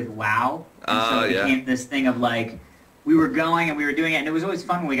love with WoW. And so it became this thing of like, we were going and we were doing it, and it was always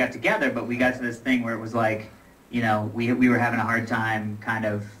fun when we got together, but we got to this thing where it was like, we were having a hard time kind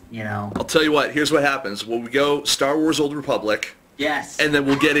of you know. I'll tell you what. Here's what happens. When we go Star Wars Old Republic, Yes. and then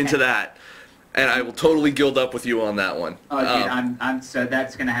we'll get into that. And I will totally guild up with you on that one. Oh, dude, I'm so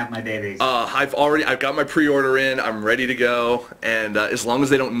that's gonna have my babies. I've got my pre-order in. I'm ready to go. And as long as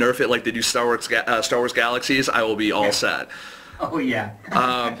they don't nerf it like they do Star Wars Galaxies, I will be all set. Oh yeah.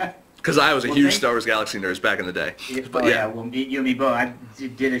 Because I was a huge Star Wars Galaxy nerd back in the day. But yeah, well, you and me both. I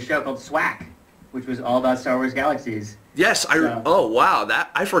did a show called SWAC, which was all about Star Wars Galaxies. Yes, oh wow,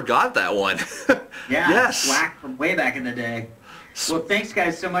 I forgot that one. Yeah, yes. SWAC from way back in the day. Well, thanks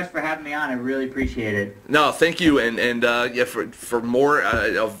guys so much for having me on. I really appreciate it. No, thank you, and yeah, for more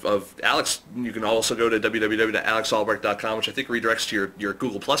of Alex, you can also go to www.alexalbrecht.com, which I think redirects to your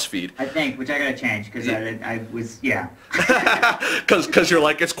Google Plus feed. I think, which I gotta change because I was Because you're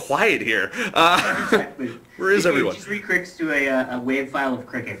like, it's quiet here. Exactly. Where is everyone? It just reclicks to a wave file of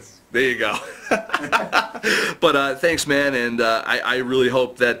crickets. There you go. But thanks, man, and I really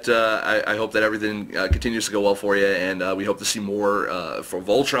hope that I hope that everything continues to go well for you, and we hope to see more for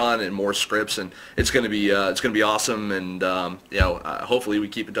Voltron and more scripts, and it's gonna be awesome, and you know, hopefully we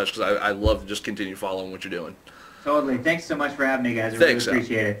keep in touch because I love to just continue following what you're doing. Totally. Thanks so much for having me, guys. I Thanks, really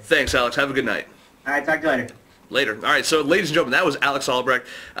appreciate it. Thanks, Alex. Have a good night. All right, talk to you later. Later. All right, so ladies and gentlemen, that was Alex Albrecht,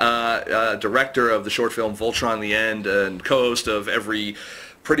 director of the short film Voltron the End and co-host of every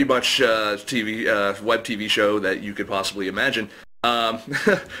pretty much web TV show that you could possibly imagine.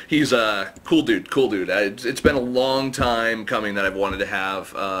 He's a cool dude. It's been a long time coming that I've wanted to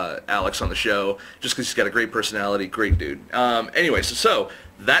have Alex on the show, just because he's got a great personality, great dude. Anyways, so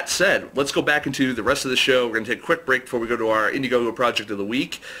that said, let's go back into the rest of the show. We're going to take a quick break before we go to our Indiegogo project of the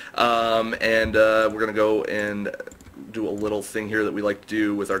week, and we're going to go and do a little thing here that we like to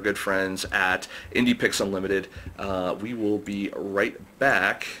do with our good friends at Indie Picks Unlimited. We will be right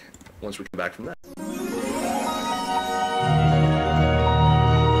back once we come back from that.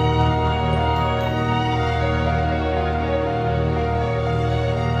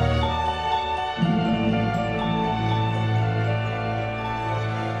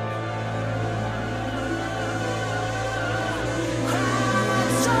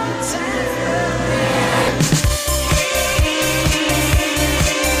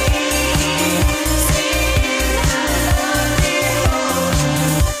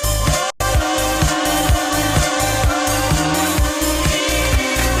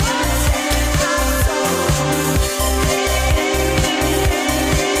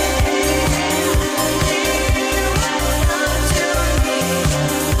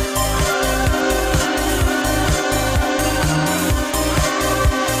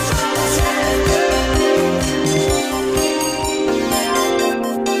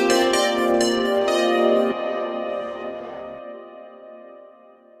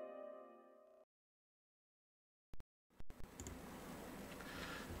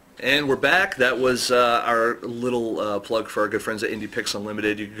 And we're back. That was our little plug for our good friends at Indie Picks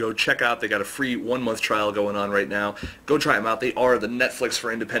Unlimited. You can go check out. They got a free 1-month trial going on right now. Go try them out. They are the Netflix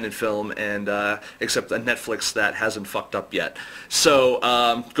for independent film, and except a Netflix that hasn't fucked up yet. So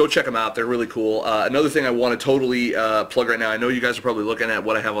go check them out. They're really cool. Another thing I want to totally plug right now. I know you guys are probably looking at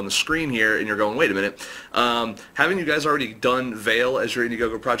what I have on the screen here, and you're going, wait a minute. Haven't you guys already done Veil as your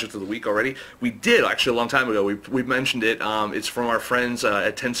Indiegogo project of the week already? We did actually a long time ago. We mentioned it. It's from our friends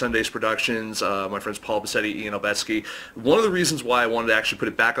at 10 Sundays Productions, my friends Paul Bassetti, Ian Albetsky. One of the reasons why I wanted to actually put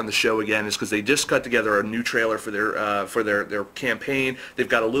it back on the show again is because they just cut together a new trailer for their campaign. They've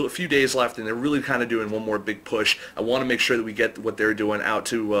got a few days left, and they're really kind of doing one more big push. I want to make sure that we get what they're doing out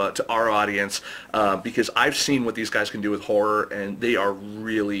to our audience, because I've seen what these guys can do with horror, and they are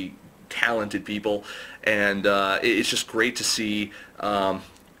really talented people, and it's just great to see.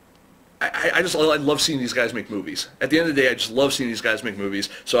 I love seeing these guys make movies. At the end of the day, I just love seeing these guys make movies.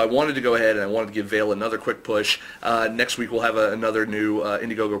 So I wanted to go ahead and I wanted to give Veil another quick push. Next week we'll have another new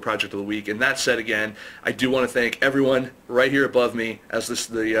Indiegogo project of the week. And that said, again, I do want to thank everyone right here above me, as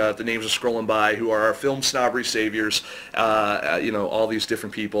the names are scrolling by, who are our film snobbery saviors. You know, all these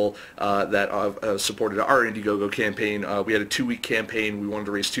different people that have supported our Indiegogo campaign. We had a 2-week campaign. We wanted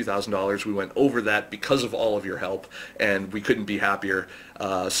to raise $2,000. We went over that because of all of your help, and we couldn't be happier.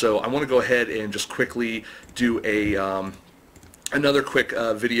 So I want to go ahead and just quickly do another quick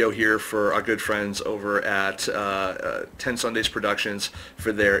video here for our good friends over at 10 Sundays Productions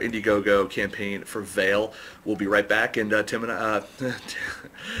for their Indiegogo campaign for Veil. We'll be right back, and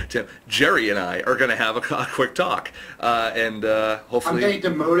Jerry and I are going to have a quick talk, and hopefully... I'm getting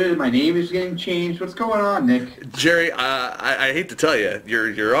demoted and my name is getting changed. What's going on, Nick? Jerry, I hate to tell you,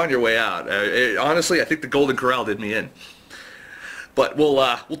 you're on your way out. Honestly, I think the Golden Corral did me in. But we'll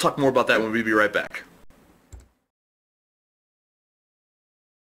talk more about that when we be right back.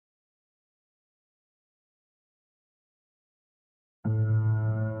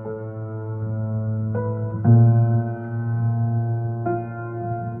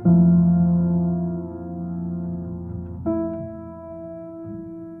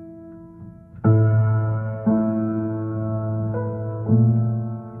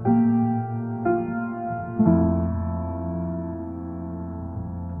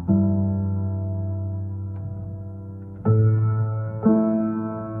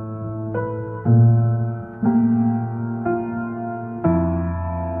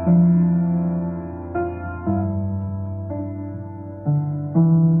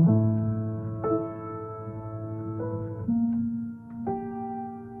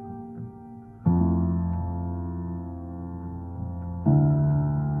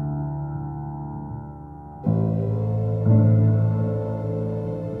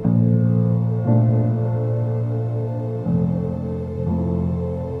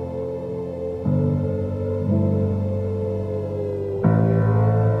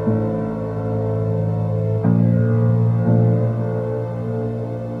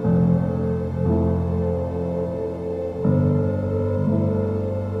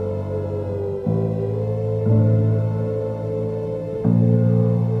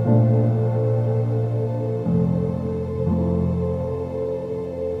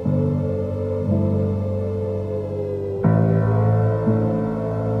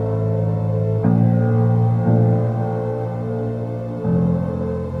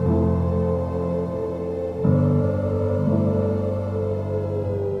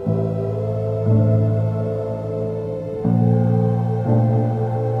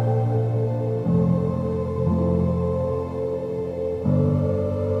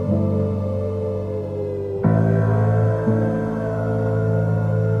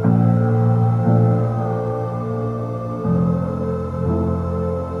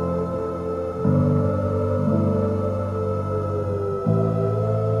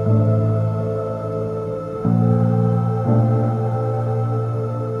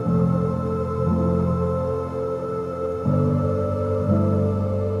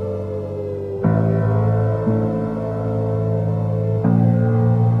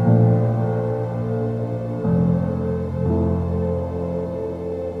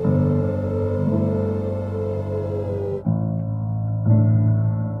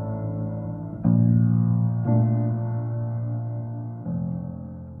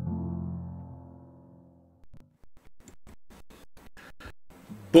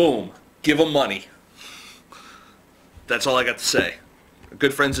 boom, give them money. That's all I got to say.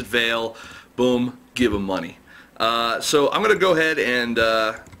 Good friends at Vail, boom, give them money. So I'm going to go ahead and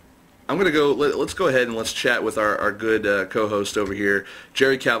let's go ahead and let's chat with our good co-host over here,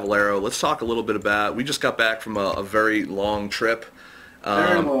 Jerry Cavallaro. Let's talk a little bit about, we just got back from a very long trip.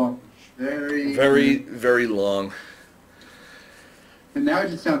 Very long. Very long. And now it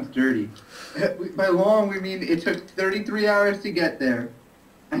just sounds dirty. By long, we mean it took 33 hours to get there,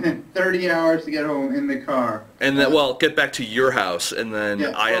 and then 30 hours to get home in the car. And then, well, get back to your house, and then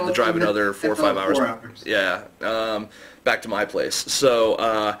Yeah, I had to drive another 4 or 5 hours. 4 hours. Yeah, back to my place.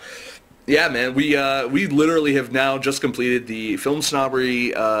 So, yeah, man, we literally have now just completed the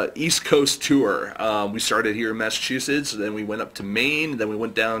FilmSnobbery East Coast tour. We started here in Massachusetts, then we went up to Maine, then we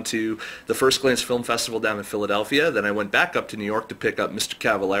went down to the First Glance Film Festival down in Philadelphia, then I went back up to New York to pick up Mr.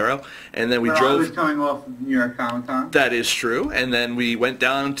 Cavallaro, and then we drove... I was coming off of New York Comic-Con. That is true, and then we went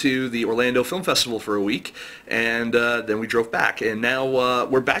down to the Orlando Film Festival for a week, and then we drove back, and now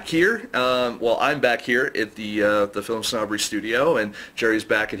we're back here. Well, I'm back here at the FilmSnobbery studio, and Jerry's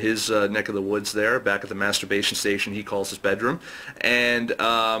back at his neck of the woods there, back at the masturbation station he calls his bedroom, and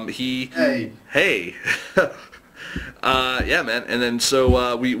Hey. Yeah, man, and then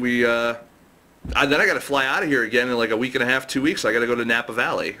so then I got to fly out of here again in like a week and a half, 2 weeks. I got to go to Napa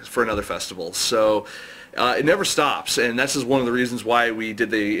Valley for another festival. So it never stops, and this is one of the reasons why we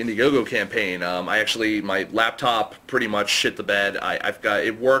did the Indiegogo campaign. My laptop pretty much shit the bed.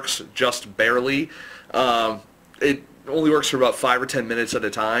 It works just barely. It only works for about 5 or 10 minutes at a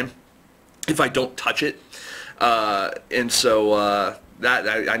time if I don't touch it. And so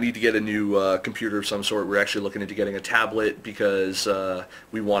I need to get a new computer of some sort. We're actually looking into getting a tablet because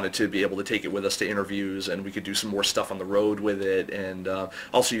we wanted to be able to take it with us to interviews, and we could do some more stuff on the road with it, and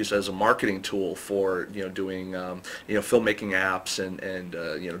also use it as a marketing tool for doing filmmaking apps and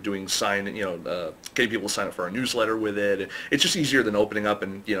doing getting people to sign up for our newsletter with it. It's just easier than opening up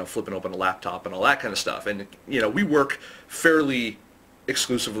and flipping open a laptop and all that kind of stuff. And we work fairly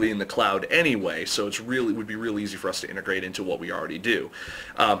exclusively in the cloud anyway, so would be real easy for us to integrate into what we already do.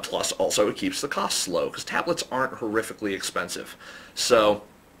 Plus, also, it keeps the costs low because tablets aren't horrifically expensive. So,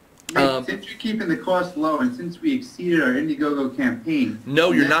 since you're keeping the cost low, and since we exceeded our Indiegogo campaign,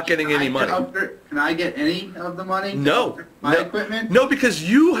 no, you're not getting any money. Can I get any of the money? No, my equipment. No, because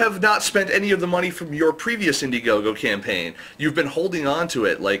you have not spent any of the money from your previous Indiegogo campaign. You've been holding on to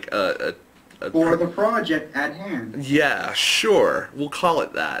it like for the project at hand. Yeah, sure. We'll call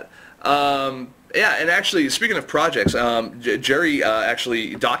it that. Yeah, and actually, speaking of projects, Jerry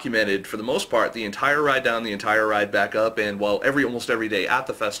actually documented, for the most part, the entire ride down, the entire ride back up, and almost every day at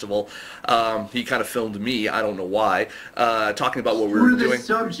the festival, he kind of filmed me, I don't know why, talking about what we were doing. The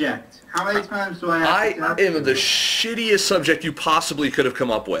subject. How many times do I have to I am the shittiest subject you possibly could have come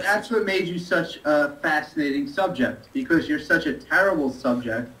up with. That's what made you such a fascinating subject, because you're such a terrible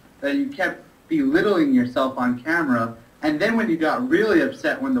subject that you kept belittling yourself on camera, and then when you got really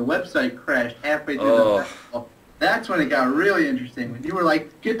upset when the website crashed halfway through the festival, that's when it got really interesting, when you were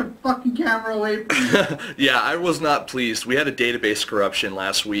like, get the fucking camera away from me. Yeah, I was not pleased. We had a database corruption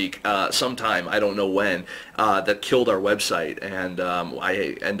last week, sometime, I don't know when, that killed our website, and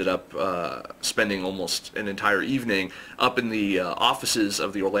I ended up spending almost an entire evening up in the offices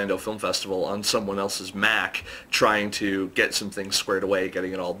of the Orlando Film Festival on someone else's Mac trying to get some things squared away,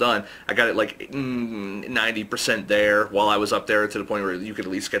 getting it all done. I got it like 90% there while I was up there, to the point where you could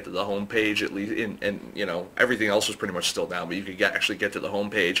at least get to the home page, at least, and everything else was pretty much still down, but you could actually get to the home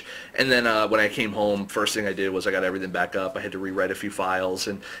page. And then when I came home, first thing I did was I got everything back up. I had to rewrite a few files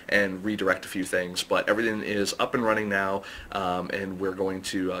and redirect a few things, but everything is up and running now, and we're going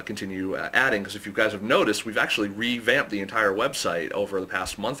to continue adding, because if you guys have noticed, we've actually revamped the entire website over the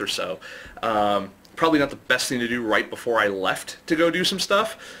past month or so. Probably not the best thing to do right before I left to go do some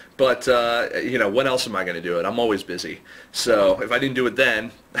stuff, but when else am I going to do it? I'm always busy. So if I didn't do it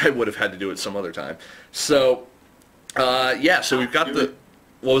then, I would have had to do it some other time. So yeah, so we've got the...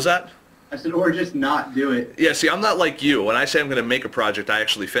 What was that? I said, or just not do it. Yeah, see, I'm not like you. When I say I'm going to make a project, I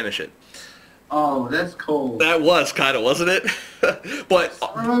actually finish it. Oh, that's cold. That was kind of, wasn't it? But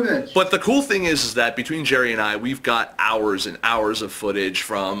the cool thing is that between Jerry and I, we've got hours and hours of footage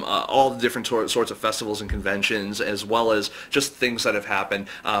from all the different sorts of festivals and conventions, as well as just things that have happened.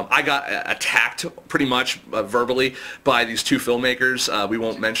 I got attacked pretty much verbally by these two filmmakers. We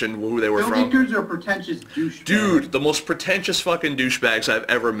won't mention who they were from. Filmmakers are pretentious douchebags. Dude, the most pretentious fucking douchebags I've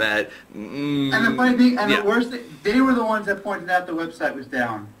ever met. And the funny thing, and the worst thing, they were the ones that pointed out the website was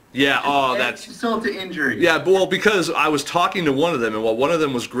down. Yeah, that's... insult to injury. Yeah, well, because I was talking to one of them, and while one of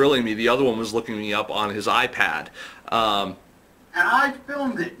them was grilling me, the other one was looking me up on his iPad. And I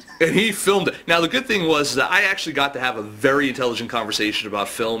filmed it. And he filmed it. Now, the good thing was that I actually got to have a very intelligent conversation about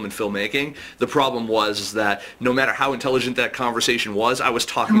film and filmmaking. The problem was that no matter how intelligent that conversation was, I was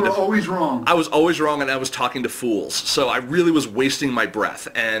talking You were always wrong. I was always wrong, and I was talking to fools. So I really was wasting my breath,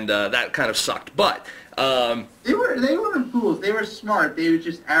 and that kind of sucked. But they weren't fools. They were smart. They were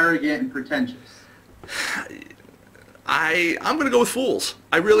just arrogant and pretentious. I'm going to go with fools.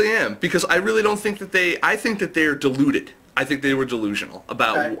 I really am, because I really don't think that I think that they're deluded. I think they were delusional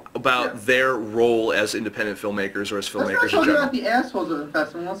about their role as independent filmmakers or as filmmakers Let's not talk about the assholes of the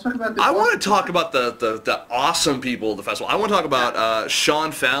festival. Let's talk about the... I want to talk about the awesome people of the festival. I want to talk about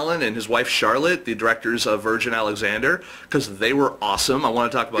Sean Fallon and his wife Charlotte, the directors of Virgin Alexander, because they were awesome. I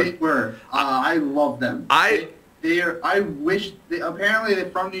want to talk about... They were. I love them. I wish... apparently they're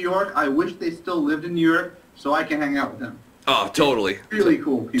from New York. I wish they still lived in New York so I can hang out with them. Oh, totally. Really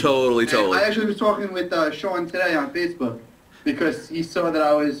cool people. Totally. I actually was talking with Sean today on Facebook because he saw that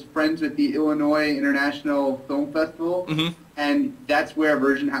I was friends with the Illinois International Film Festival, and that's where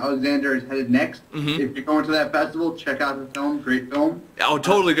Virgin Alexander is headed next. If you're going to that festival, check out the film. Great film. Oh,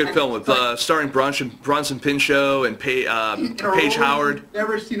 totally good film with starring Bronson Pinchot and Paige Howard.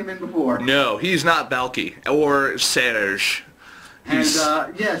 Never seen him in before. No, he's not Balky or Serge. And,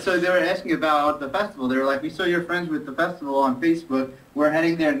 yeah, so they were asking about the festival. They were like, we saw you're friends with the festival on Facebook. We're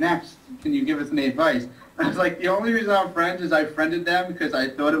heading there next. Can you give us any advice? And I was like, the only reason I'm friends is I friended them because I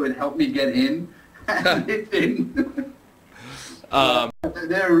thought it would help me get in. And it didn't.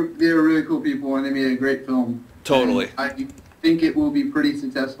 They're really cool people, and they made a great film. Totally. And I think it will be pretty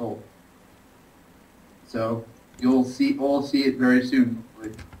successful. So you'll all see it very soon,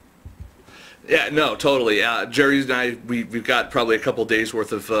 hopefully. Yeah, no, totally. Jerry and I, we've got probably a couple days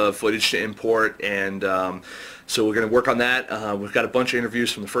worth of footage to import, and so we're going to work on that. We've got a bunch of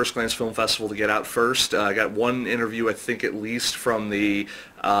interviews from the First Glance Film Festival to get out first. I got one interview, I think at least, from the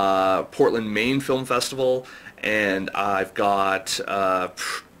Portland, Maine Film Festival, and I've got a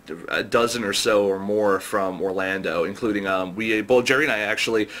dozen or so or more from Orlando, including both Jerry and I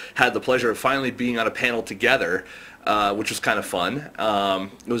actually had the pleasure of finally being on a panel together. Which was kind of fun.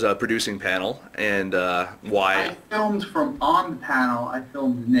 It was a producing panel, and I filmed from on the panel. I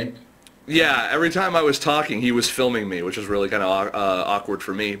filmed Nick. Yeah, every time I was talking, he was filming me, which was really kind of awkward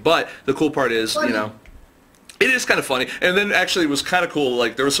for me. But the cool part is, you know, it is kind of funny. And then actually it was kind of cool,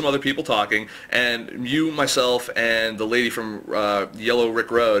 like there were some other people talking, and you, myself, and the lady from Yellow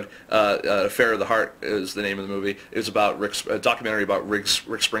Rick Road, Affair of the Heart is the name of the movie. It was about a documentary about Rick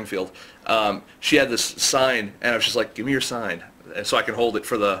Springfield. She had this sign, and I was just like, give me your sign, so I can hold it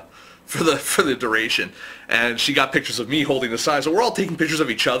for the duration. And she got pictures of me holding the sign. So we're all taking pictures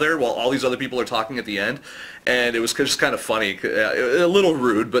of each other while all these other people are talking at the end. And it was just kind of funny. A little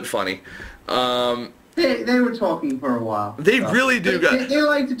rude, but funny. They were talking for a while. They really do. They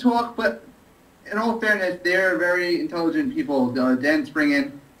like to talk, but in all fairness, they're very intelligent people. Dan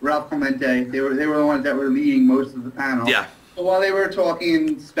Springen, Ralph Clemente, they were the ones that were leading most of the panel. Yeah. So while they were talking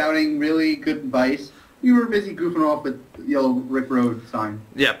and spouting really good advice, we were busy goofing off with Yellow Rick Road sign.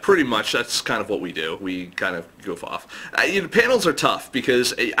 Yeah, pretty much. That's kind of what we do. We kind of goof off. Panels are tough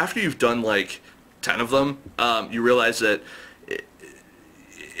because after you've done like 10 of them, you realize that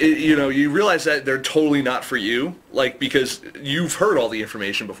you realize that they're totally not for you, like, because you've heard all the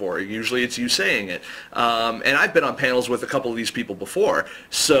information before. Usually it's you saying it. And I've been on panels with a couple of these people before,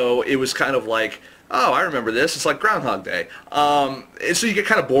 so it was kind of like, oh, I remember this. It's like Groundhog Day. And so you get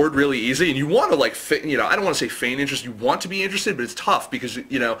kind of bored really easy, and you want to, like, I don't want to say feign interest. You want to be interested, but it's tough because,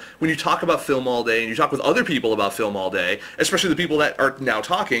 when you talk about film all day and you talk with other people about film all day, especially the people that are now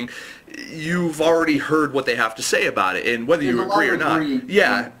talking, you've already heard what they have to say about it, and whether you agree or not.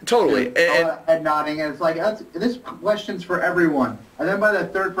 Yeah, totally. Head nodding, and it's like, this question's for everyone. And then by the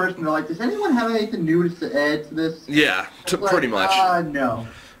third person, they're like, does anyone have anything new to add to this? Yeah, pretty much. No.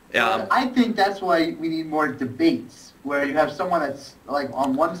 Yeah. I think that's why we need more debates, where you have someone that's like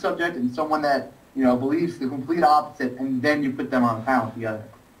on one subject and someone that believes the complete opposite, and then you put them on a panel together.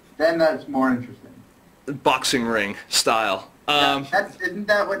 Then that's more interesting. Boxing ring style. Isn't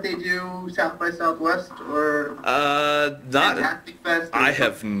that what they do South by Southwest or not? Fantastic Fest? I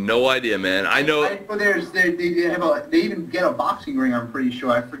have no idea, man. I know. They even get a boxing ring. I'm pretty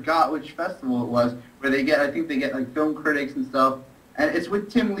sure. I forgot which festival it was where they get. I think they get like film critics and stuff. And it's with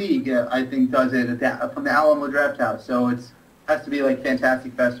Tim League, I think, does it from the Alamo Draft House. So it has to be like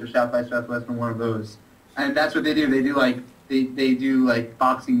Fantastic Fest or South by Southwest or one of those. And that's what they do. They do like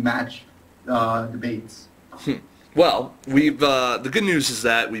boxing match debates. Well, the good news is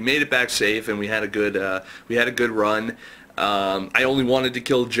that we made it back safe, and we had a good run. I only wanted to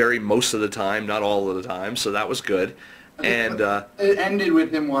kill Jerry most of the time, not all of the time, so that was good. And it ended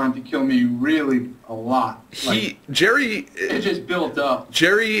with him wanting to kill me really a lot. Jerry, it just built up.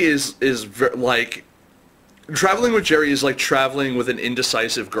 Jerry is like, traveling with Jerry is like traveling with an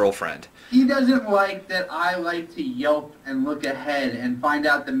indecisive girlfriend. He doesn't like that I like to Yelp and look ahead and find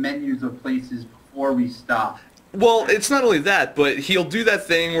out the menus of places before we stop. Well, it's not only that, but he'll do that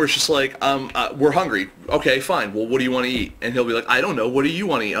thing where it's just like, we're hungry. Okay, fine. Well, what do you want to eat? And he'll be like, I don't know. What do you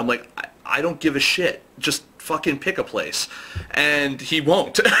want to eat? I'm like, I don't give a shit. Just fucking pick a place. And he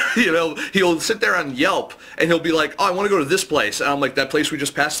won't. You know, he'll sit there on Yelp and he'll be like, oh, I want to go to this place. And I'm like, that place we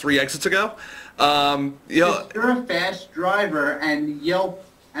just passed 3 exits ago? You know, you're a fast driver, and Yelp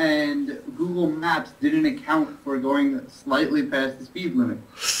and Google Maps didn't account for going slightly past the speed limit.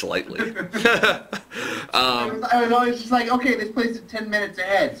 Slightly. I was always just like, okay, this place is 10 minutes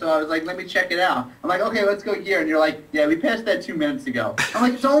ahead. So I was like, let me check it out. I'm like, okay, let's go here. And you're like, yeah, we passed that 2 minutes ago. I'm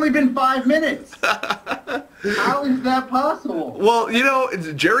like, it's only been 5 minutes. How is that possible? Well, you know,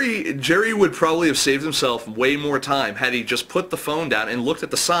 Jerry would probably have saved himself way more time had he just put the phone down and looked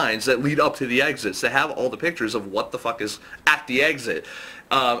at the signs that lead up to the exits to have all the pictures of what the fuck is at the exit.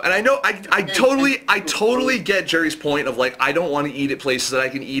 And I know, I totally get Jerry's point of like, I don't want to eat at places that I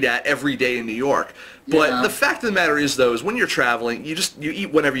can eat at every day in New York. But the fact of the matter is, though, is when you're traveling, you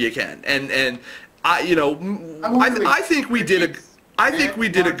eat whenever you can. And I think we did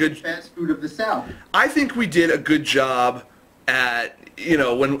a good fast food of the South. I think we did a good job at, you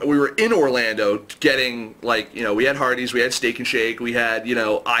know, when we were in Orlando getting, like, you know, we had Hardee's, we had Steak and Shake, we had, you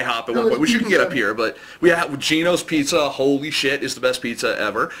know, IHOP at one point, which you can get up here, but we had Gino's Pizza. Holy shit, is the best pizza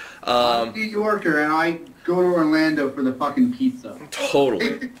ever. I'm a New Yorker, and I go to Orlando for the fucking pizza.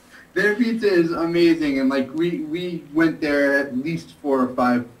 Totally. Their pizza is amazing, and like we went there at least 4 or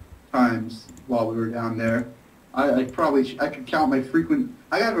 5 times while we were down there. I could count my frequent.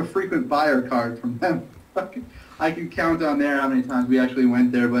 I have a frequent buyer card from them. I can count on there how many times we actually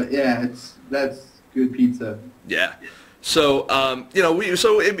went there. But yeah, that's good pizza. Yeah. So you know,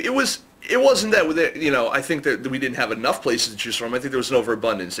 it wasn't that with it, you know, I think that we didn't have enough places to choose from. I think there was an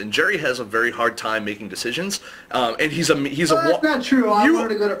overabundance, and Jerry has a very hard time making decisions. And he's that's not true. I wanted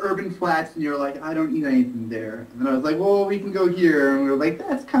to go to Urban Flats, and you're like, I don't eat anything there. And then I was like, well, we can go here, and we were like,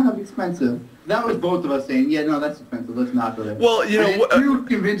 that's kind of expensive. That was both of us saying, yeah, no, that's expensive. Let's not go there. Well, you know, you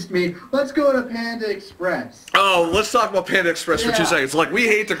convinced me. Let's go to Panda Express. Oh, let's talk about Panda Express for 2 seconds. Like, we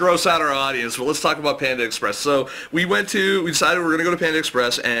hate to gross out our audience, but let's talk about Panda Express. So we decided we were gonna go to Panda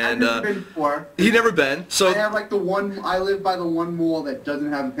Express, and I've never been before. He'd never been. So I have like I live by the one mall that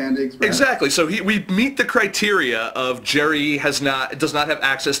doesn't have a Panda Express. Exactly. So we meet the criteria of Jerry does not have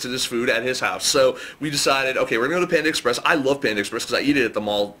access to this food at his house. So we decided, okay, we're gonna go to Panda Express. I love Panda Express because I eat it at the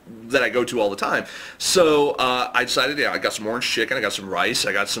mall that I go to all the time. So I decided, yeah, I got some orange chicken, I got some rice,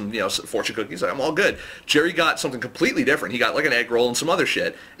 I got some, you know, some fortune cookies. I'm all good. Jerry got something completely different. He got like an egg roll and some other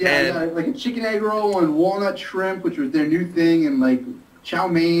shit. Yeah, like a chicken egg roll and walnut shrimp, which was their new thing, and like chow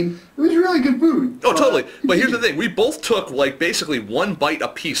mein. It was really good food. Oh, totally. But here's the thing. We both took like basically 1 bite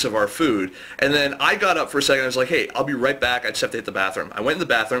apiece of our food, and then I got up for a second. I was like, hey, I'll be right back. I just have to hit the bathroom. I went in the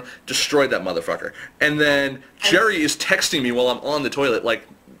bathroom, destroyed that motherfucker. And then Jerry is texting me while I'm on the toilet like,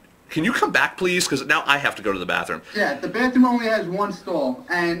 can you come back, please? Because now I have to go to the bathroom. Yeah, the bathroom only has 1 stall,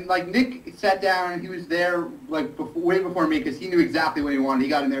 and like Nick sat down and he was there like way before me because he knew exactly what he wanted. He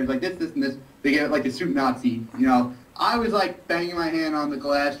got in there, he was like this, and this. They get like a soup Nazi, you know. I was like banging my hand on the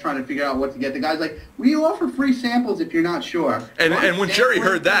glass trying to figure out what to get. The guy's like, we offer free samples if you're not sure. And when Jerry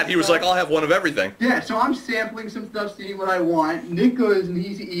heard that, he was like, I'll have one of everything. Yeah, so I'm sampling some stuff, seeing what I want. Nick goes and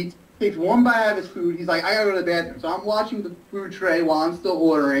he eats. Takes 1 bite out of his food. He's like, I gotta go to the bathroom. So I'm watching the food tray while I'm still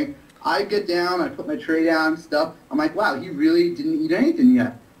ordering. I get down, I put my tray down and stuff. I'm like, wow, he really didn't eat anything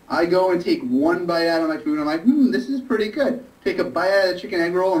yet. I go and take 1 bite out of my food. I'm like, this is pretty good. Take a bite out of the chicken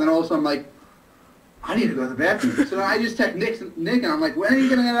egg roll, and then all of a sudden I'm like, I need to go to the bathroom. So then I just text Nick, and I'm like, when are you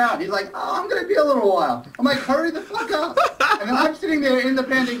going to get out? He's like, oh, I'm going to be a little while. I'm like, hurry the fuck up. And then I'm sitting there in the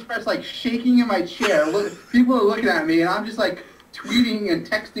Panda Express, like, shaking in my chair. People are looking at me, and I'm just, like, tweeting and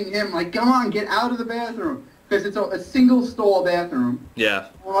texting him, like, come on, get out of the bathroom. Because it's a single stall bathroom. Yeah.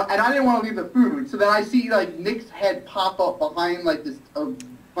 And I didn't want to leave the food. So then I see, like, Nick's head pop up behind, like, this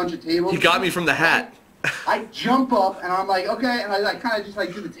bunch of tables. He got me from the hat. I jump up, and I'm like, okay, and I like, kind of just,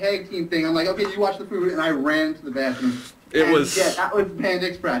 like, do the tag team thing. I'm like, okay, you watch the food, and I ran to the bathroom. Yeah, that was Panda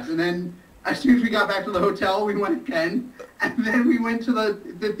Express. And then as soon as we got back to the hotel, we went again. And then we went to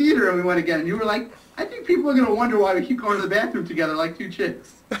the theater, and we went again. And you were like, I think people are gonna wonder why we keep going to the bathroom together like two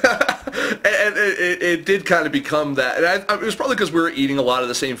chicks. And it did kind of become that. And it was probably because we were eating a lot of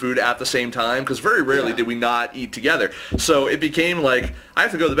the same food at the same time, because very rarely did we not eat together. So it became like, I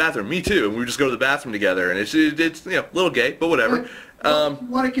have to go to the bathroom, me too, and we would just go to the bathroom together. And it's you know, a little gay, but whatever.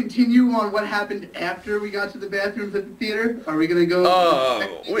 Want to continue on what happened after we got to the bathrooms at the theater? Are we gonna go?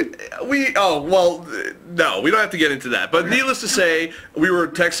 No, we don't have to get into that. But needless to say, we were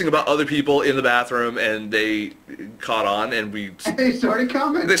texting about other people in the bathroom, and they caught on, and they started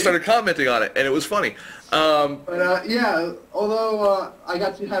commenting. They started commenting on it, and it was funny. Yeah, although I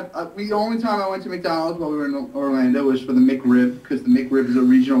got to have the only time I went to McDonald's while we were in Orlando was for the McRib, because the McRib is a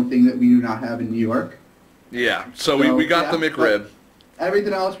regional thing that we do not have in New York. Yeah, so we got the McRib.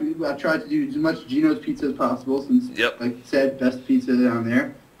 Everything else, I tried to do as much Gino's Pizza as possible, since, like I said, best pizza down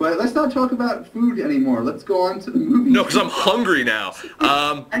there. But let's not talk about food anymore. Let's go on to the movie. No, because I'm hungry now.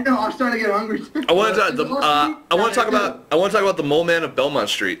 I know, I'm starting to get hungry too. I want to talk about the Mole Man of Belmont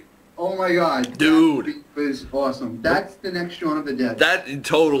Street. Oh my God, dude, that was awesome. That's the next Shaun of the Dead. That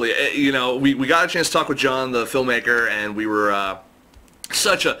totally. You know, we got a chance to talk with John, the filmmaker, and we were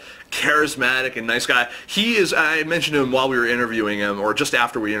such a charismatic and nice guy. He is. I mentioned to him while we were interviewing him, or just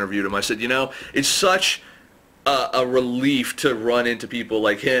after we interviewed him. I said, you know, it's such a relief to run into people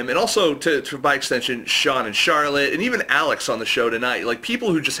like him, and also to by extension Sean and Charlotte, and even Alex on the show tonight. Like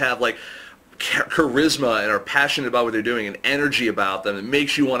people who just have like charisma and are passionate about what they're doing and energy about them. It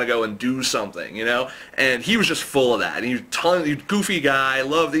makes you want to go and do something, you know. And he was just full of that. And he's goofy guy.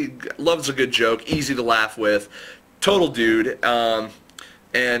 Loves a good joke. Easy to laugh with. Total dude.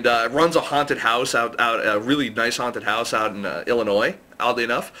 And runs a haunted house out a really nice haunted house out in Illinois, oddly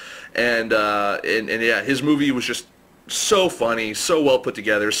enough, and yeah, his movie was just so funny, so well put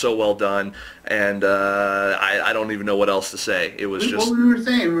together, so well done, and I don't even know what else to say. It was just what we were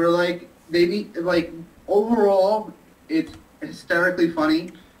saying. We were like, they need, like, overall, it's hysterically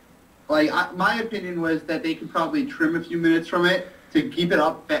funny. Like my opinion was that they could probably trim a few minutes from it to keep it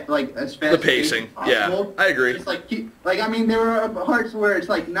up, like, as fast the pacing, as possible. Yeah, I agree. Just like I mean, there are parts where it's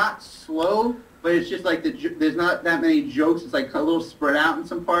like not slow, but it's just like there's not that many jokes. It's like a little spread out in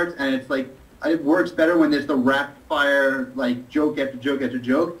some parts, and it's like it works better when there's the rapid fire, like joke after joke after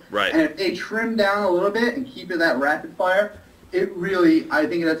joke. Right. And if they trim down a little bit and keep it that rapid fire, it really, I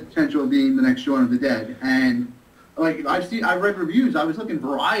think it has the potential of being the next Shaun of the Dead. And like I read reviews. I was looking,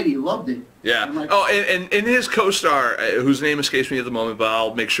 Variety loved it. Yeah. Like, and his co-star, whose name escapes me at the moment, but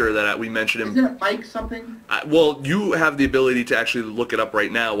I'll make sure that we mention him. Isn't it Mike something? Well, you have the ability to actually look it up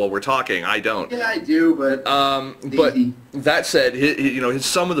right now while we're talking. I don't. Yeah, I do, but that said, you know,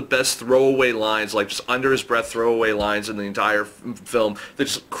 some of the best throwaway lines, like just under his breath throwaway lines in the entire film, that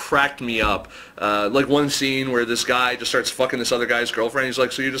just cracked me up. Like one scene where this guy just starts fucking this other guy's girlfriend. He's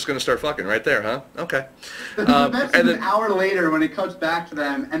like, "So you're just gonna start fucking right there, huh? Okay." The best is an hour later when it comes back to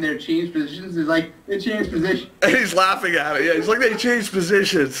them and they're changed positions. Is like they changed positions. And he's laughing at it. Yeah, he's like, they changed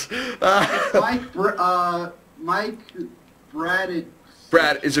positions. Mike Brad,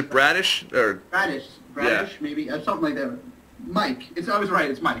 is it Bradish or Bradish, yeah. Maybe something like that. Mike. I was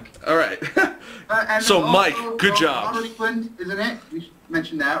right. It's Mike. All right. And so also, Mike, good job. Robert Englund, isn't it? We should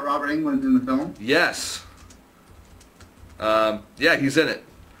mention that Robert Englund's in the film. Yes. Yeah, he's in it.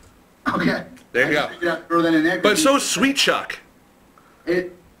 Okay. There you go. Throw that in there. But so is Sweet Chuck.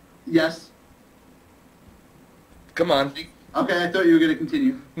 Yes. Come on. Okay, I thought you were going to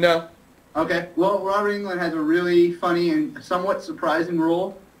continue. No. Okay. Well, Robert Englund has a really funny and somewhat surprising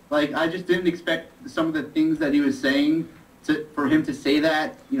role. Like, I just didn't expect some of the things that he was saying for him to say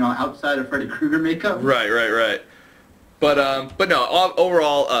that, you know, outside of Freddy Krueger makeup. Right. But no,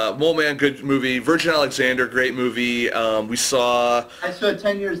 overall, Mole Man, good movie. Virgin Alexander, great movie. I saw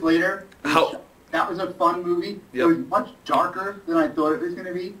 10 Years Later. That was a fun movie. Yep. It was much darker than I thought it was going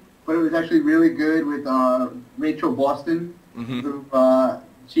to be, but it was actually really good with Rachel Boston. Mm-hmm. Who,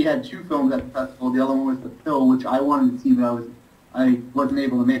 she had 2 films at the festival. The other one was The Pill, which I wanted to see, but I wasn't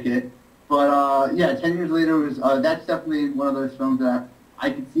able to make it. But yeah, 10 Years Later was that's definitely one of those films that I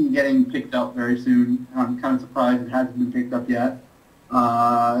could see getting picked up very soon. I'm kind of surprised it hasn't been picked up yet.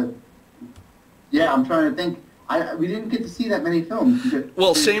 Yeah, I'm trying to think. We didn't get to see that many films.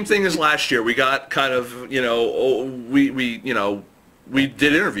 Well, same thing as last year. We got kind of, you know, we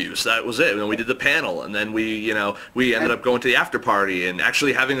did interviews. That was it. And we did the panel, and then we ended up going to the after party and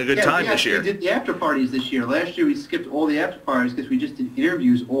actually having a good time this year. We did the after parties this year. Last year we skipped all the after parties because we just did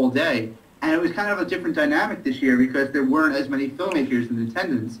interviews all day. And it was kind of a different dynamic this year because there weren't as many filmmakers in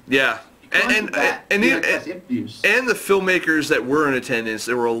attendance. Yeah. And the filmmakers that were in attendance,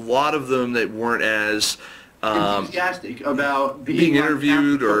 there were a lot of them that weren't as enthusiastic about being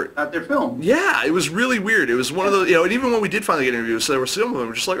interviewed or at their film. Yeah, it was really weird. It was one of those, and even when we did finally get interviews, so there were some of them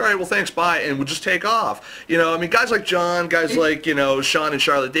were just like, all right, well, thanks, bye, and we'll just take off. I mean, guys like John, guys like, Sean and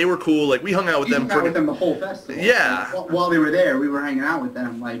Charlotte, they were cool. Like, we hung out with them. Hung out with them the whole festival. Yeah. While they were there, we were hanging out with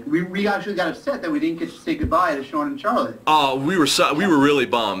them. Like, we actually got upset that we didn't get to say goodbye to Sean and Charlotte. Oh, we were really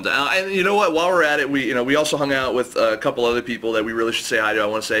bummed. And you know what? While we're at it, we also hung out with a couple other people that we really should say hi to. I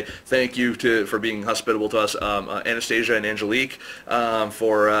want to say thank you for being hospitable to us, Anastasia and Angelique,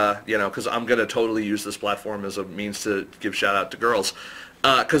 because I'm going to totally use this platform as a means to give shout out to girls,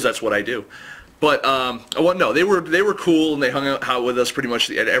 because that's what I do. But no, they were cool, and they hung out with us pretty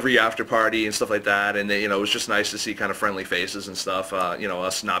much at every after party and stuff like that. And it was just nice to see kind of friendly faces and stuff.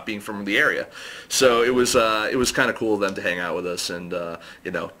 Us not being from the area, so it was kind of cool of them to hang out with us and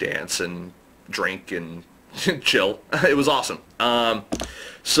dance and drink and chill. It was awesome.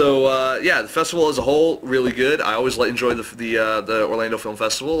 The festival as a whole, really good. I always enjoy the Orlando Film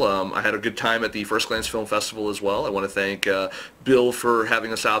Festival. I had a good time at the First Glance Film Festival as well. I want to thank Bill for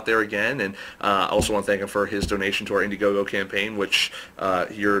having us out there again, and I also want to thank him for his donation to our Indiegogo campaign, which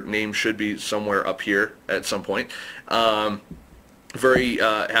your name should be somewhere up here at some point. Very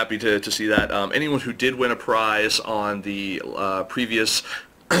happy to see that. Anyone who did win a prize on the previous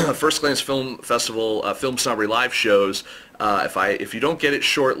First Glance Film Festival FilmSnobbery live shows, if you don't get it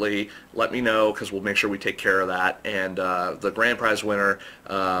shortly, let me know, because we'll make sure we take care of that. And the grand prize winner,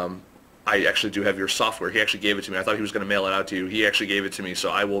 I actually do have your software. He actually gave it to me. I thought he was going to mail it out to you. He actually gave it to me, so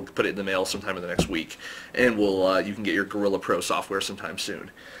I will put it in the mail sometime in the next week, and you can get your Gorilla Pro software sometime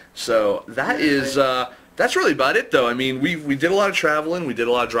soon. So that's really about it, though. I mean, we did a lot of traveling. We did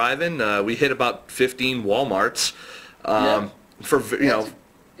a lot of driving. We hit about 15 Walmarts.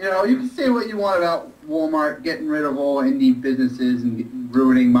 You can say what you want about Walmart getting rid of all indie businesses and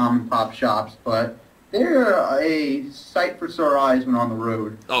ruining mom and pop shops, but they're a sight for sore eyes when on the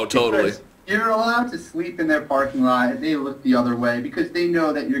road. Oh, totally. Because you're allowed to sleep in their parking lot. They look the other way because they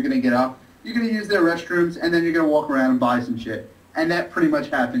know that you're going to get up, you're going to use their restrooms, and then you're going to walk around and buy some shit. And that pretty much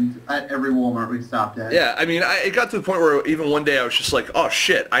happened at every Walmart we stopped at. Yeah, I mean, it got to the point where even one day I was just like, oh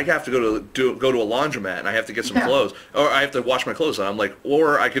shit, I have to go to a laundromat and I have to get some clothes, or I have to wash my clothes. And I'm like,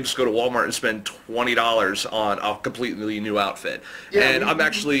 or I could just go to Walmart and spend $20 on a completely new outfit. Yeah, and I'm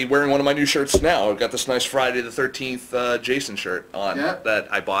actually wearing one of my new shirts now. I've got this nice Friday the 13th Jason shirt on that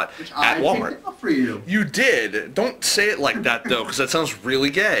I bought at Walmart. For you. You did. Don't say it like that though, because that sounds really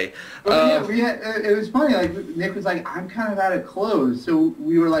gay. But it was funny. Like Nick was like, I'm kind of out of clothes, so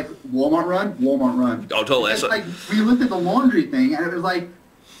we were like, Walmart run. Oh, totally. Like we looked at the laundry thing, and it was like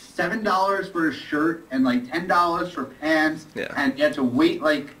 $7 for a shirt and like $10 for pants, and you had to wait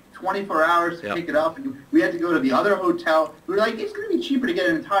like 24 hours to pick it up, and we had to go to the other hotel. We were like, it's going to be cheaper to get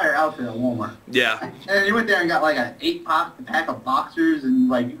an entire outfit at Walmart. Yeah. And then you went there and got like an 8-pack of boxers, and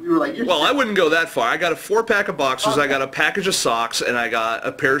like we were like, well, I wouldn't go that far. I got a 4-pack of boxers, I got a package of socks, and I got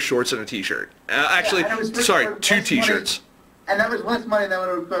a pair of shorts and a t-shirt. Actually, sorry, 2 t-shirts. And that was less money than what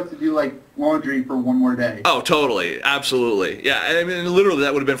it would cost to do, like, laundry for one more day. Oh, totally. Absolutely. Yeah, and I mean, literally,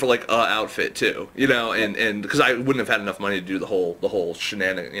 that would have been for, like, a outfit, too. And because I wouldn't have had enough money to do the whole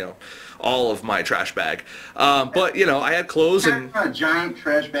shenanigan, all of my trash bag. But, I had clothes and... A giant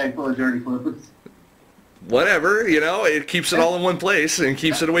trash bag full of dirty clothes. Whatever, it keeps it all in one place and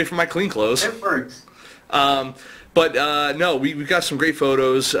keeps it away from my clean clothes. It works. But no, we've got some great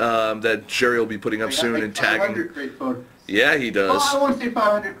photos that Jerry will be putting up soon and tagging. 500 great photos. Yeah, he does. Well, I won't say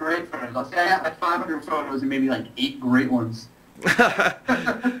 500 great photos. I'll say I have like 500 photos and maybe like 8 great ones.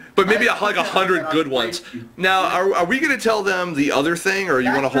 But maybe like 100 good ones. Now, are we going to tell them the other thing, or you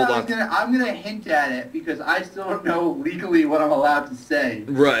want to hold on? I'm going to hint at it because I still don't know legally what I'm allowed to say.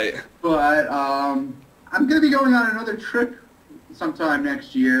 Right. But I'm going to be going on another trip sometime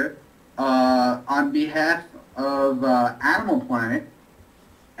next year on behalf of Animal Planet.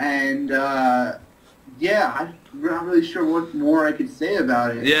 And, I'm not really sure what more I could say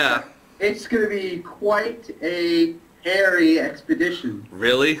about it. Yeah. It's going to be quite a hairy expedition.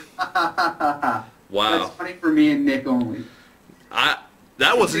 Really? Wow. That's funny for me and Nick only.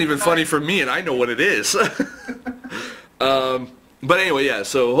 That wasn't even funny for me, and I know what it is. But anyway, yeah,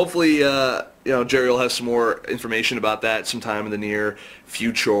 so hopefully, Jerry will have some more information about that sometime in the near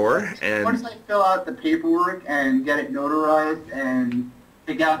future. And once I fill out the paperwork and get it notarized and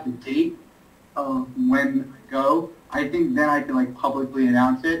pick out the date of when I go, I think then I can like publicly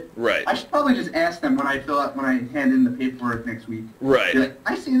announce it. Right. I should probably just ask them when I hand in the paperwork next week. Right. Be like,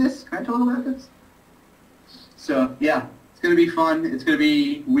 I see this. Can I tell them about this? So yeah, it's gonna be fun. It's gonna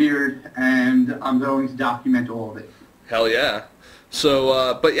be weird, and I'm going to document all of it. Hell yeah.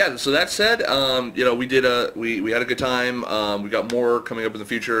 So, but yeah. So that said, you know, we had a good time. We got more coming up in the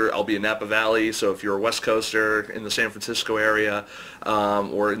future. I'll be in Napa Valley. So if you're a West Coaster in the San Francisco area,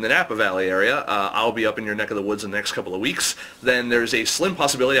 or in the Napa Valley area, I'll be up in your neck of the woods in the next couple of weeks. Then there's a slim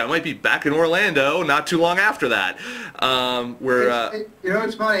possibility I might be back in Orlando not too long after that. You know,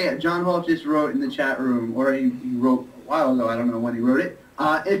 it's funny. John Hall just wrote in the chat room, or he wrote a while ago. I don't know when he wrote it.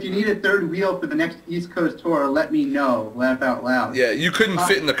 If you need a third wheel for the next East Coast tour, let me know. Laugh out loud. Yeah, you couldn't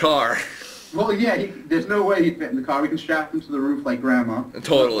fit in the car. Well, yeah, there's no way he'd fit in the car. We can strap him to the roof like Grandma.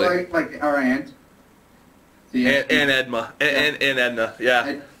 Totally. Like our aunt. And Edma. And Edna,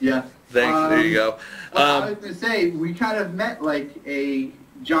 yeah. Yeah. There you go. Well, I was going to say, we kind of met like a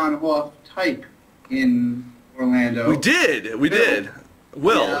John Hoff type in Orlando. We did.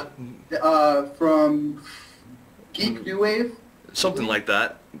 Will. Yeah. From Geek New Wave. Something like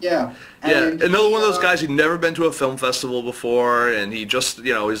that. Yeah. Yeah, another one of those guys who'd never been to a film festival before, and he just,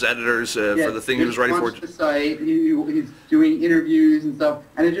 you know, his editors for the thing he was writing for. The site, he's doing interviews and stuff,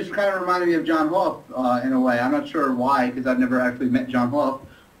 and it just kind of reminded me of John Hoff in a way. I'm not sure why, because I've never actually met John Hoff,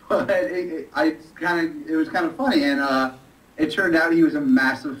 but it was kind of funny, and it turned out he was a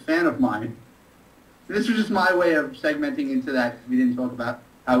massive fan of mine. This was just my way of segmenting into that, because we didn't talk about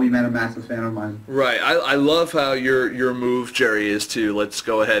how we met a massive fan of mine. Right. I love how your move, Jerry, is to let's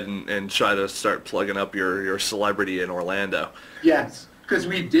go ahead and try to start plugging up your celebrity in Orlando. Yes, because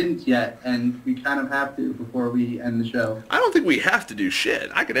we didn't yet, and we kind of have to before we end the show. I don't think we have to do shit.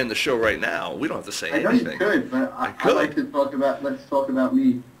 I could end the show right now. We don't have to say anything. I know you could, but I'd like to talk about, let's talk about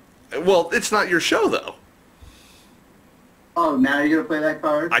me. Well, it's not your show, though. Oh, now you're going to play that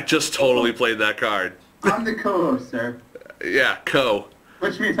card? I just totally played that card. I'm the co-host, sir. Yeah, co.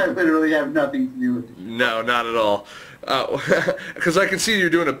 Which means I literally have nothing to do with it. No, not at all. Because I can see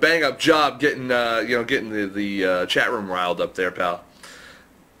you're doing a bang-up job getting the chat room riled up there, pal.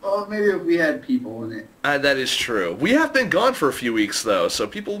 Well, maybe if we had people in it. That is true. We have been gone for a few weeks, though, so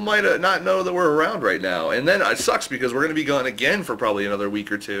people might not know that we're around right now. And then it sucks because we're going to be gone again for probably another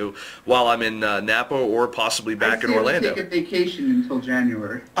week or two while I'm in Napa or possibly back in Orlando. I'd take a vacation until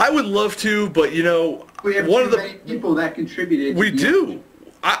January. I would love to, but, you know, we have many people that contributed. We do.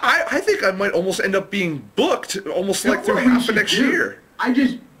 I think I might almost end up being booked almost like through half of next year.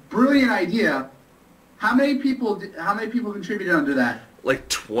 Brilliant idea. How many people contributed under that? Like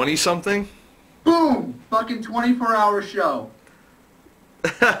 20-something? Boom! Fucking 24-hour show.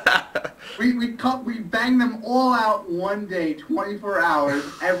 we banged them all out one day, 24 hours,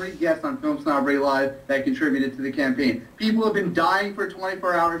 every guest on Film Snobbery Live that contributed to the campaign. People have been dying for a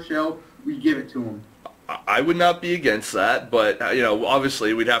 24-hour show. We give it to them. I would not be against that, but, you know,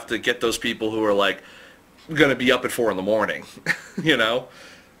 obviously we'd have to get those people who are, like, going to be up at 4 in the morning, you know?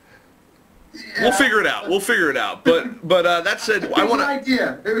 Yeah. We'll figure it out. But that said, I want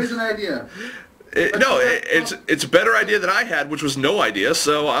to... There is an idea. It's a better idea than I had, which was no idea,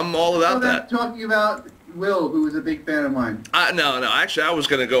 so I'm all about that. Talking about Will, who was a big fan of mine. No. Actually, I was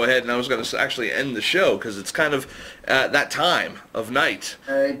going to go ahead and I was going to actually end the show because it's kind of that time of night.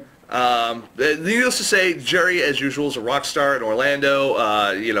 Okay. Needless to say, Jerry, as usual, is a rock star in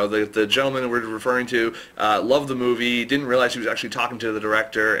Orlando. You know, the gentleman we're referring to loved the movie, didn't realize he was actually talking to the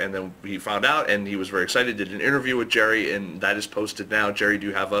director, and then he found out, and he was very excited, did an interview with Jerry, and that is posted now. Jerry, do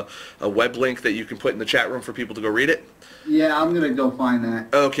you have a web link that you can put in the chat room for people to go read it? Yeah, I'm going to go find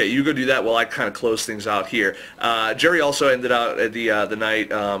that. Okay, you go do that while I kind of close things out here. Jerry also ended out at the night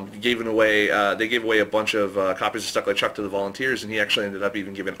giving away, they gave away a bunch of copies of Stuck Like Chuck to the volunteers, and he actually ended up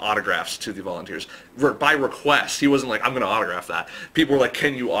even giving autographs to the volunteers by request. He wasn't like, I'm going to autograph that. People were like,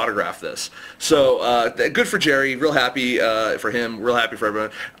 can you autograph this? So good for Jerry, real happy for him, real happy for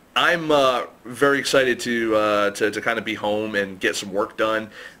everyone. I'm very excited to kind of be home and get some work done.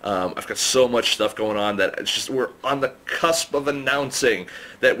 I've got so much stuff going on that it's just we're on the cusp of announcing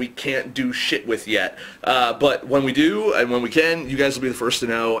that we can't do shit with yet. But when we do and when we can, you guys will be the first to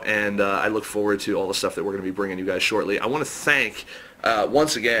know, and I look forward to all the stuff that we're going to be bringing you guys shortly. I want to thank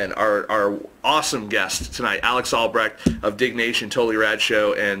once again our awesome guest tonight, Alex Albrecht of Dig Nation, Totally Rad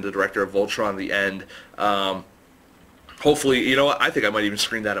Show, and the director of Voltron: The End. Hopefully, you know what, I think I might even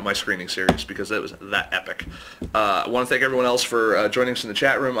screen that at my screening series because that was that epic. I want to thank everyone else for joining us in the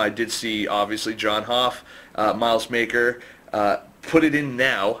chat room. I did see, obviously, John Hoff, Miles Maker, Put It In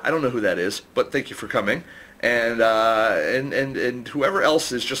Now. I don't know who that is, but thank you for coming. And whoever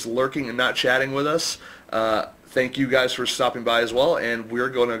else is just lurking and not chatting with us, thank you guys for stopping by as well. And we're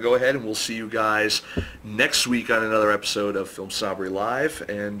going to go ahead and we'll see you guys next week on another episode of Film Snobbery Live.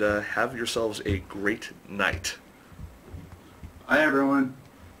 And have yourselves a great night. Hi, everyone.